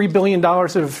 $3 billion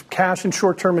of cash and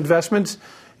short-term investments,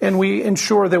 and we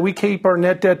ensure that we keep our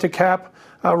net debt to cap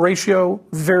ratio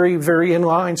very, very in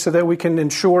line so that we can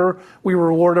ensure we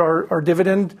reward our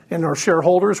dividend and our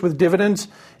shareholders with dividends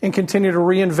and continue to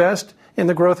reinvest in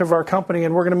the growth of our company.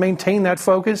 And we're going to maintain that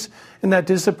focus and that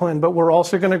discipline, but we're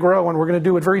also going to grow, and we're going to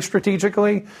do it very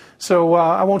strategically. So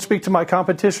I won't speak to my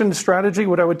competition strategy.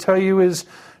 What I would tell you is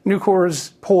Nucor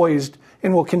is poised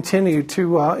and will continue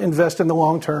to invest in the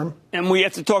long term. And we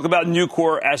have to talk about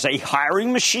Nucor as a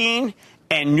hiring machine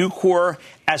and Nucor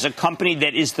as a company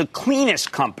that is the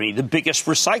cleanest company, the biggest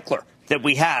recycler. that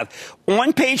we have.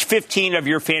 On page 15 of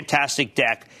your fantastic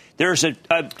deck, there's a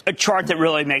chart that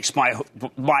really makes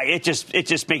it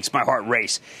just makes my heart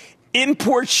race.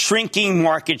 Imports shrinking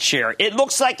market share. It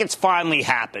looks like it's finally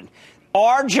happened.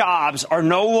 Our jobs are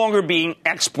no longer being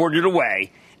exported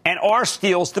away, and our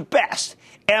steel's the best.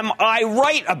 Am I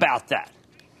right about that?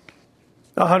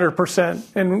 100%.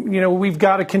 And, we've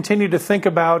got to continue to think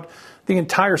about the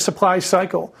entire supply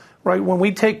cycle, right? When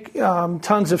we take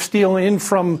tons of steel in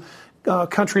from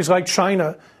countries like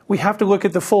China, we have to look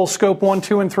at the full scope 1,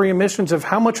 2, and 3 emissions of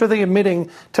how much are they emitting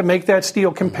to make that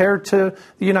steel compared to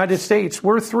the United States.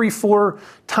 We're 3-4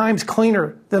 times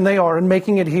cleaner than they are in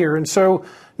making it here. And so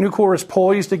Nucor is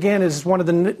poised, again, as one of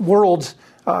the world's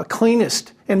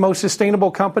cleanest and most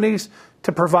sustainable companies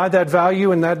to provide that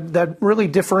value and that really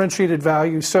differentiated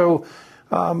value. So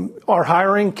our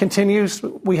hiring continues.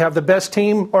 We have the best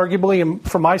team, arguably, and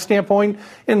from my standpoint,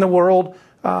 in the world.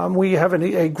 We have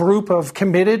a group of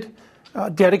committed,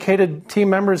 dedicated team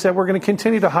members that we're going to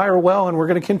continue to hire well, and we're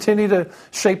going to continue to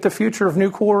shape the future of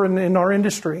Nucor in our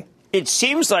industry. It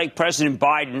seems like President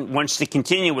Biden wants to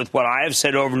continue with what I have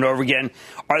said over and over again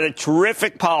are the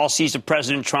terrific policies of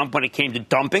President Trump when it came to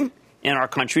dumping in our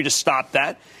country to stop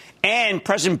that. And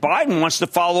President Biden wants to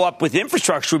follow up with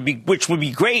infrastructure, which would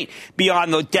be great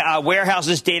beyond the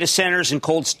warehouses, data centers, and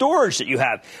cold storage that you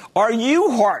have. Are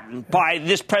you heartened by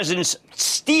this president's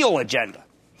steel agenda?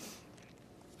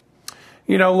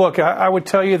 Look, I would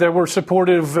tell you that we're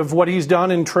supportive of what he's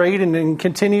done in trade and in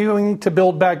continuing to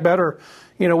build back better.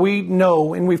 We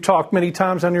know, and we've talked many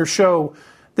times on your show,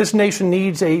 this nation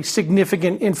needs a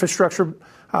significant infrastructure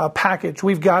package.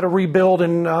 We've got to rebuild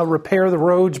and repair the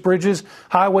roads, bridges,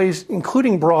 highways,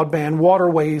 including broadband,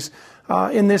 waterways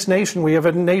in this nation. We have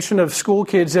a nation of school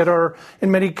kids that are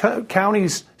in many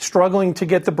counties struggling to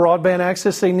get the broadband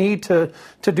access they need to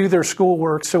do their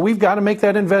schoolwork. So we've got to make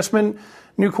that investment.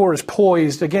 Nucor is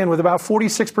poised, again, with about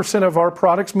 46% of our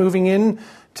products moving in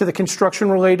to the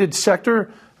construction-related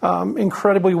sector,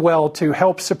 incredibly well to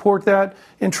help support that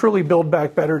and truly build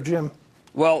back better, Jim.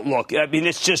 Well, look, I mean,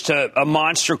 it's just a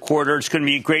monster quarter. It's going to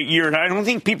be a great year. And I don't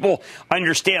think people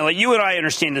understand, like you and I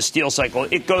understand the steel cycle.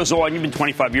 It goes on. You've been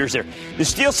 25 years there. The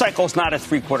steel cycle is not a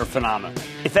 3-quarter phenomenon.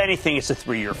 If anything, it's a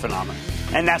 3-year phenomenon.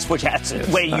 And that's the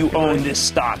way you own this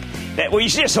stock. You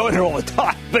just own it all the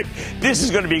time. But this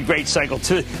is going to be a great cycle.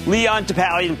 To Leon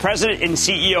Topalian, President and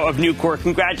CEO of Nucor,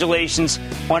 congratulations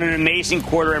on an amazing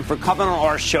quarter and for coming on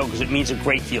our show because it means a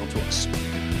great deal to us.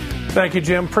 Thank you,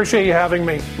 Jim. Appreciate you having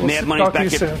me. Mad Money's back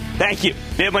here. Soon. Thank you.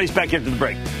 Mad Money's back here after the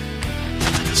break.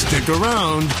 Stick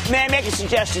around. May I make a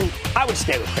suggestion? I would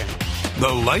stay with Cramer. The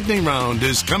lightning round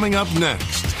is coming up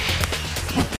next.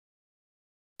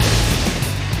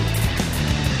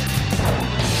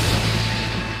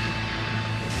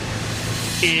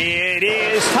 It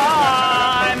is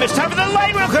time. It's time for the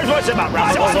lightning round. What's it about?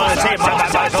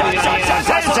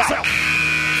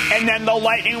 And then the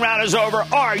lightning round is over.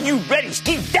 Are you ready,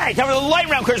 Steve? Time for the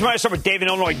lightning round. Chris, over Dave in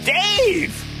Illinois.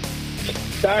 Dave!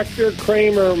 Dr.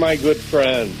 Cramer, my good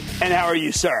friend. And how are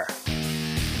you, sir?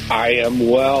 I am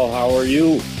well. How are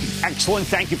you? Excellent.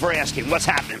 Thank you for asking. What's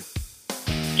happening?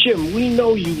 Jim, we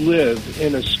know you live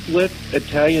in a split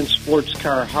Italian sports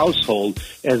car household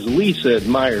as Lisa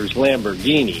admires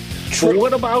Lamborghini. True. But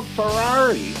what about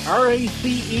Ferrari?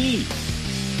 R-A-C-E.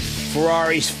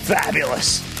 Ferrari's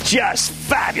fabulous. Just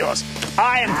fabulous.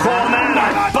 I am calling out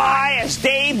our bias.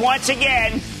 Dave, once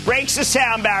again, breaks the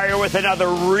sound barrier with another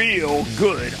real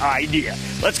good idea.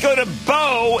 Let's go to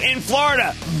Bo in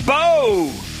Florida.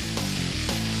 Bo!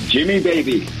 Jimmy,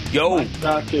 baby. Yo. My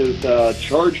stock is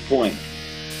Charge Point.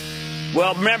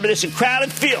 Well, remember, this is a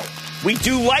crowded field. We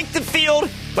do like the field,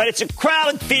 but it's a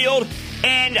crowded field.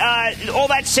 And all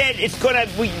that said, we've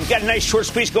got a nice short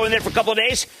squeeze going there for a couple of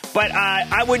days, but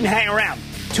I wouldn't hang around.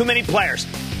 Too many players.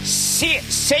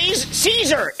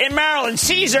 Caesar in Maryland.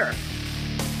 Caesar.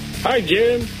 Hi,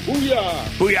 Jim. Booyah.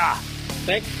 Booyah.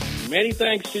 Many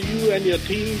thanks to you and your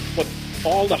team for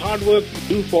all the hard work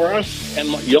you do for us, and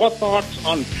your thoughts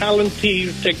on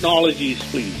Palantir Technologies,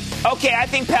 please. Okay, I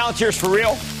think Palantir's for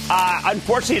real.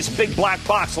 Unfortunately, it's a big black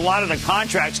box. A lot of the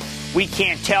contracts, we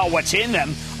can't tell what's in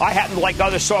them. I happen to like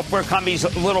other software companies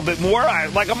a little bit more. I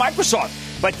like a Microsoft.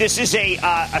 But this is a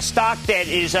stock that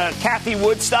is a Kathy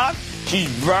Wood stock. She's a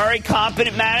very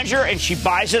competent manager, and she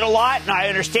buys it a lot, and I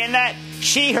understand that.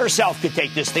 She herself could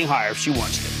take this thing higher if she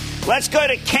wants to. Let's go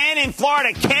to Ken in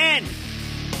Florida. Ken.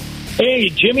 Hey,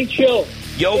 Jimmy Chill.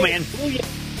 Yo, man.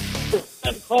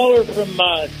 I'm a caller from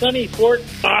sunny Fort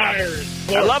Myers.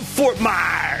 Florida. I love Fort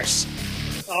Myers.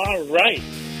 All right.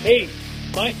 Hey,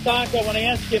 my stock, I want to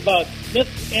ask you about Smith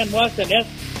 & Wesson.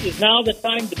 Is now the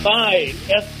time to buy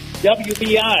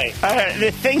WBI.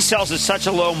 The thing sells at such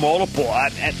a low multiple. I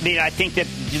think that,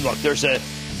 look, there's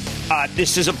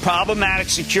this is a problematic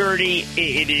security.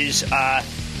 It is.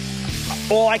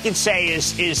 All I can say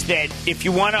is that if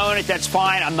you want to own it, that's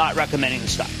fine. I'm not recommending the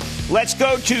stock. Let's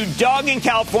go to Doug in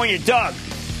California. Doug.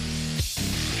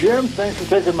 Jim, thanks for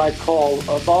taking my call.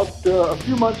 About a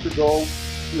few months ago,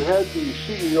 you had the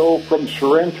CEO from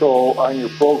Sorrento on your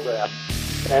program.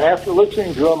 And after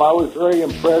listening to him, I was very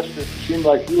impressed. It seemed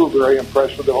like you were very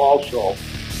impressed with him also.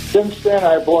 Since then,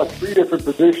 I bought 3 different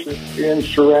positions in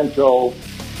Sorrento.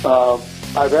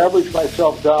 I've averaged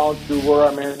myself down to where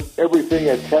I'm in everything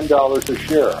at $10 a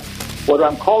share. What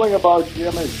I'm calling about,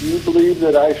 Jim, is do you believe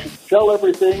that I should sell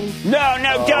everything? No,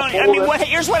 don't.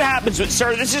 Here's what happens with,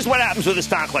 sir, this is what happens with a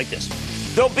stock like this.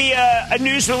 There'll be a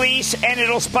news release, and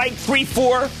it'll spike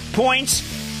 3-4 points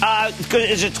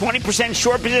because it's a 20%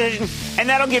 short position, and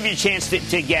that'll give you a chance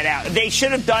to get out. They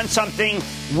should have done something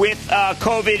with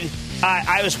COVID.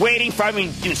 I was waiting for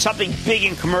something big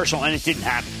and commercial, and it didn't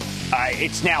happen.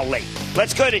 It's now late.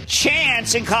 Let's go to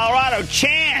Chance in Colorado.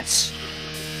 Chance.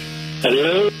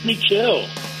 Hello, Michelle.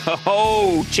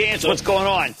 Oh, Chance, what's going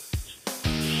on?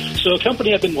 So a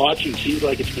company I've been watching seems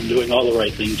like it's been doing all the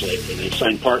right things lately. They've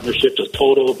signed partnerships with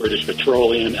Total, British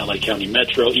Petroleum, LA County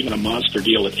Metro, even a monster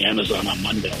deal with Amazon on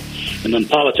Monday. And then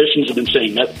politicians have been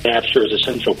saying net capture is a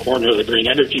central corner of the green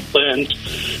energy plans.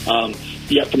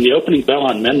 Yet from the opening bell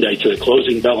on Monday to the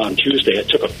closing bell on Tuesday, it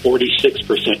took a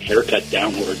 46% haircut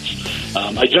downwards.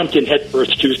 I jumped in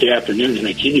headfirst Tuesday afternoon and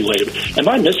accumulated. Am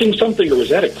I missing something, or was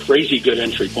that a crazy good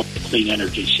entry point for clean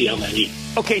energy,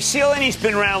 CLNE? Okay, CLNE's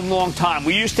been around a long time.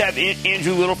 We used to have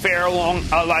Andrew Littlefair along,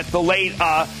 like the late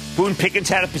Boone Pickens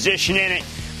had a position in it.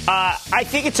 I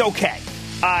think it's okay.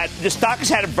 The stock has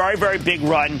had a very, very big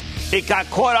run. It got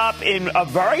caught up in a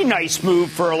very nice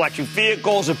move for electric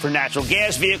vehicles and for natural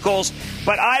gas vehicles.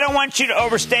 But I don't want you to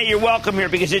overstay your welcome here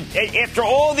because after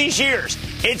all these years,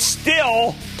 it's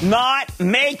still not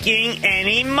making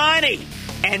any money.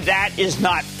 And that is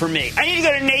not for me. I need to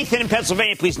go to Nathan in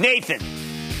Pennsylvania, please. Nathan.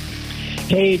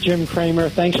 Hey, Jim Cramer.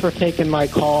 Thanks for taking my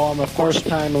call. I'm a first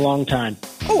time, a long time.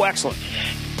 Oh, excellent.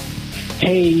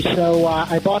 Hey, so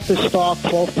I bought this stock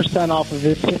 12% off of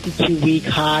its 52-week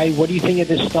high. What do you think of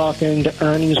this stock and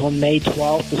earnings on May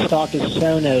 12th? The stock is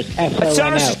Sonos, S-O-N-O.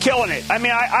 Sonos is killing it. I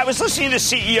mean, I was listening to the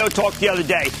CEO talk the other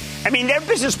day. I mean, their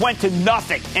business went to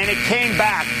nothing, and it came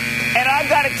back. And I've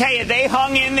got to tell you, they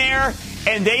hung in there,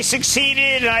 and they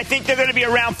succeeded, and I think they're going to be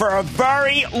around for a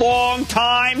very long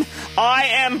time. I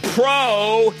am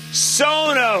pro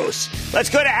Sonos. Let's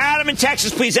go to Adam in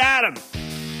Texas, please. Adam.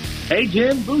 Hey,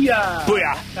 Jim. Booyah.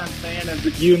 Booyah. I'm a fan of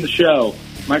you and the show.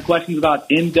 My question is about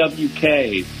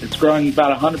NWK. It's growing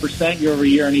about 100% year over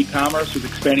year in e-commerce with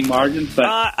expanding margins. But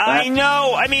I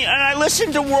know. I mean, and I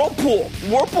listened to Whirlpool.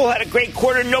 Whirlpool had a great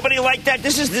quarter. Nobody liked that.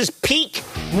 This is this peak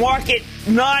market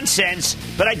nonsense,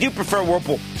 but I do prefer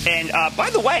Whirlpool. And by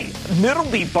the way,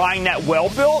 Middleby buying that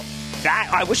well-built, that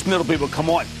I wish Middleby would come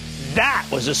on. That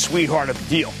was a sweetheart of a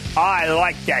deal. I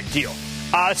like that deal.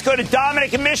 Let's go to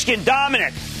Dominic in Michigan.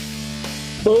 Dominic.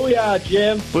 Booyah,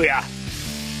 Jim. Booyah.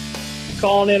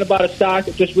 Calling in about a stock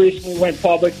that just recently went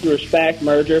public through a SPAC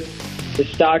merger. The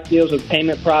stock deals with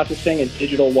payment processing and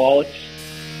digital wallets.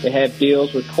 They have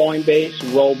deals with Coinbase,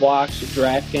 Roblox,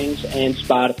 DraftKings, and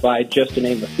Spotify, just to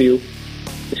name a few.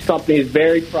 This company is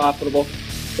very profitable.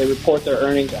 They report their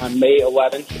earnings on May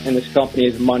 11th, and this company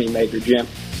is a moneymaker, Jim.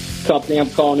 The company I'm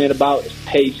calling in about is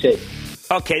Paysafe.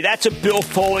 Okay, that's a Bill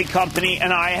Foley company,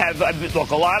 and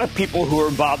look, a lot of people who are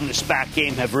involved in the SPAC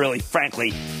game have really,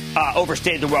 frankly,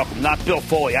 overstayed their welcome. Not Bill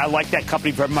Foley. I like that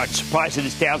company very much. Surprised that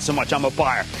it's down so much. I'm a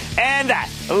buyer. And that,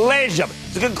 ladies and gentlemen,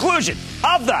 is the conclusion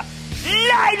of the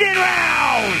Lightning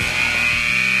Round.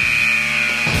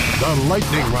 The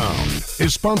Lightning Round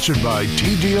is sponsored by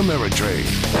TD Ameritrade.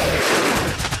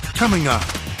 Coming up,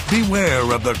 beware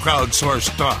of the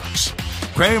crowdsourced stocks.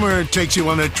 Cramer takes you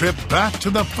on a trip back to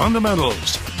the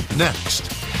fundamentals.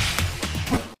 Next.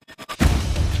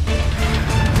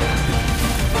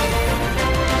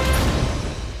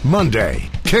 Monday,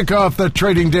 kick off the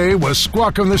trading day with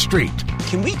Squawk on the Street.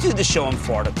 Can we do the show in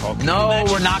Florida, Paul? No,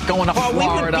 we're not going to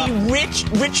Florida. We would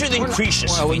be richer than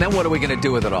Croesus. Well, and then what are we going to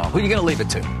do with it all? Who are you going to leave it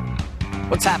to?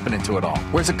 What's happening to it all?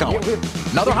 Where's it going?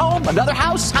 Another home? Another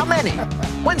house? How many?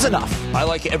 When's enough? I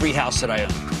like every house that I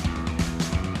own.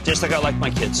 Just like I like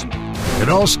my kids. It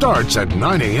all starts at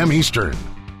 9 a.m. Eastern.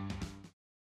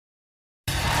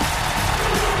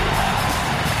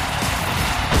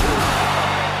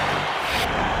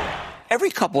 Every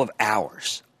couple of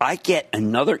hours, I get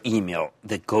another email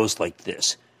that goes like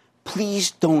this.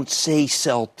 Please don't say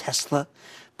sell Tesla.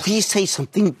 please say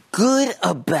something good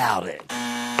about it.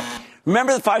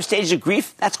 Remember the 5 stages of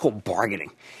grief? That's called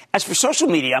bargaining. As for social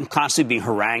media, I'm constantly being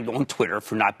harangued on Twitter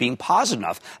for not being positive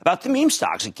enough about the meme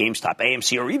stocks at GameStop,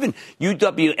 AMC, or even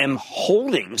UWM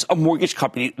Holdings, a mortgage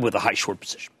company with a high short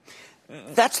position.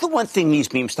 That's the one thing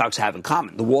these meme stocks have in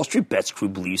common. The Wall Street Bets crew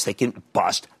believes they can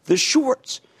bust the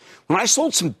shorts. When I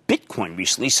sold some Bitcoin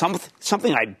recently,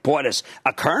 something I bought as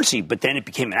a currency, but then it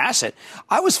became an asset,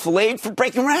 I was filleted for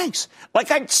breaking ranks. Like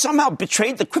I'd somehow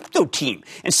betrayed the crypto team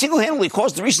and single-handedly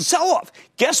caused the recent sell-off.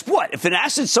 Guess what? If an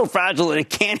asset's so fragile that it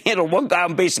can't handle one guy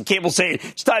on basic cable saying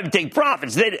it's time to take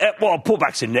profits, then, well,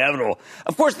 pullback's inevitable.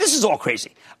 Of course, this is all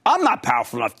crazy. I'm not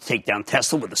powerful enough to take down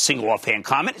Tesla with a single offhand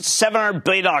comment. It's a $700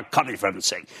 billion company, for heaven's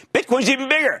sake. Bitcoin's even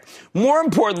bigger. More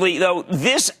importantly, though,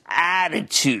 this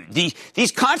attitude,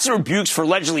 these constant rebukes for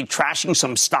allegedly trashing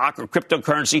some stock or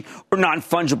cryptocurrency or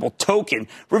non-fungible token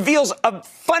reveals a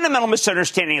fundamental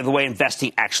misunderstanding of the way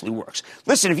investing actually works.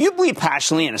 Listen, if you believe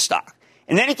passionately in a stock,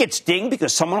 and then it gets dinged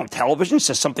because someone on television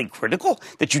says something critical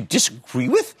that you disagree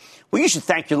with, well, you should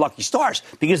thank your lucky stars,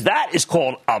 because that is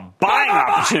called a buying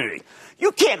opportunity.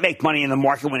 You can't make money in the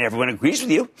market when everyone agrees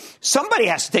with you. Somebody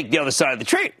has to take the other side of the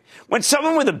trade. When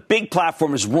someone with a big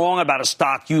platform is wrong about a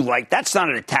stock you like, that's not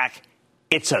an attack.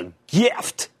 It's a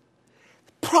gift.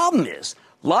 The problem is,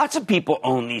 lots of people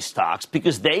own these stocks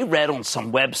because they read on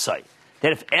some website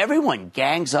that if everyone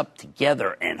gangs up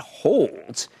together and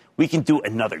holds, we can do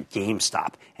another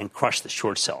GameStop and crush the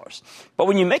short sellers. But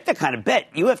when you make that kind of bet,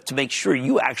 you have to make sure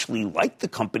you actually like the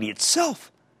company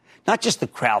itself, not just the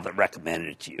crowd that recommended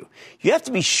it to you. You have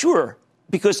to be sure,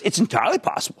 because it's entirely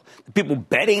possible that people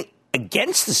betting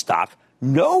against the stock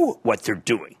know what they're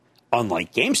doing,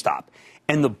 unlike GameStop,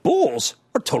 and the bulls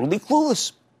are totally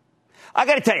clueless. I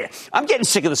got to tell you, I'm getting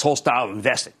sick of this whole style of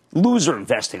investing. Loser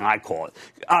investing, I call it.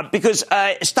 Because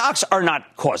stocks are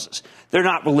not causes. They're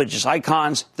not religious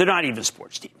icons. They're not even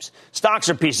sports teams. Stocks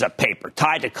are pieces of paper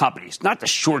tied to companies, not the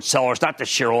short sellers, not the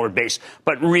shareholder base,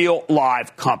 but real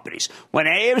live companies. When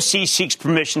AMC seeks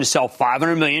permission to sell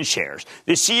 500 million shares,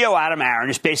 the CEO, Adam Aron,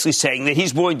 is basically saying that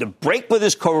he's willing to break with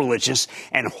his co-religionists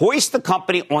and hoist the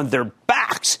company on their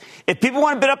backs. If people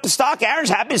want to bid up the stock, Aron's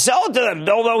happy to sell it to them,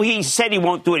 although he said he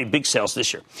won't do any big sales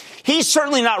this year. He's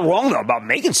certainly not wrong, though, about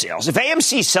making sales. If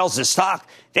AMC sells this stock,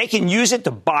 they can use it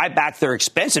to buy back their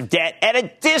expensive debt at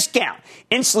a discount,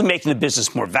 instantly making the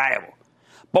business more valuable.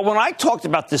 But when I talked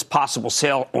about this possible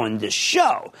sale on this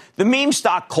show, the meme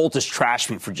stock cultists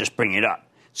trashed me for just bringing it up.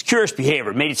 It's curious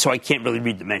behavior. It made it so I can't really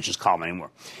read the mentions column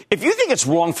anymore. If you think it's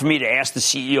wrong for me to ask the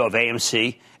CEO of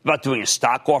AMC about doing a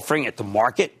stock offering at the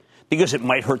market because it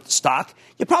might hurt the stock,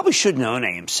 you probably shouldn't own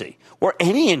AMC, or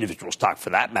any individual stock for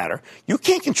that matter. You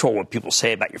can't control what people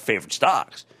say about your favorite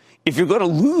stocks. If you're going to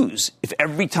lose, if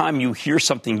every time you hear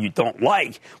something you don't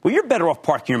like, well, you're better off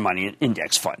parking your money in an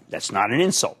index fund. That's not an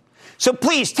insult. So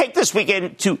please take this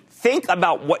weekend to think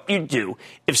about what you do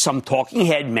if some talking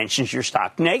head mentions your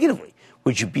stock negatively.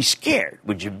 Would you be scared?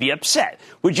 Would you be upset?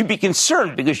 Would you be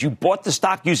concerned because you bought the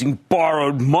stock using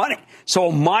borrowed money, so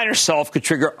a minor sell-off could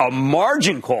trigger a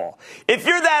margin call? If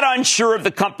you're that unsure of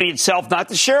the company itself, not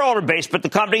the shareholder base, but the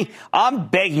company, I'm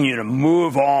begging you to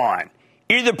move on.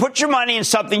 Either put your money in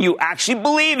something you actually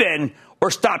believe in, or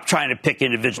stop trying to pick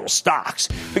individual stocks.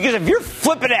 Because if you're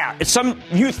flipping out at some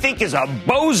you think is a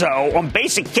bozo on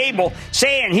basic cable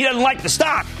saying he doesn't like the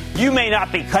stock, you may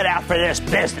not be cut out for this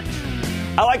business.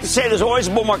 I like to say there's always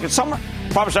a bull market somewhere.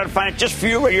 Promise I'll find it just for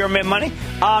you right here on Mid Money.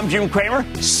 I'm Jim Cramer.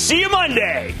 See you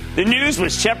Monday. The news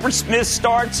with Shepard Smith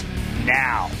starts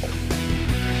now.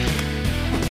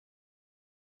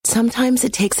 Sometimes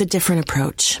it takes a different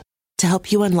approach to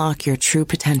help you unlock your true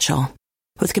potential.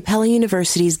 With Capella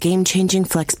University's game-changing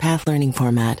FlexPath learning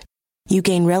format, you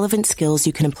gain relevant skills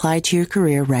you can apply to your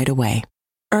career right away.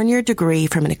 Earn your degree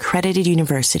from an accredited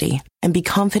university and be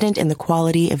confident in the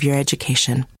quality of your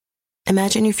education.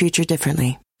 Imagine your future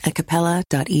differently at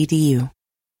capella.edu.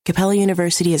 Capella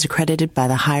University is accredited by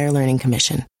the Higher Learning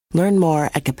Commission. Learn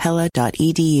more at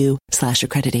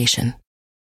capella.edu/accreditation.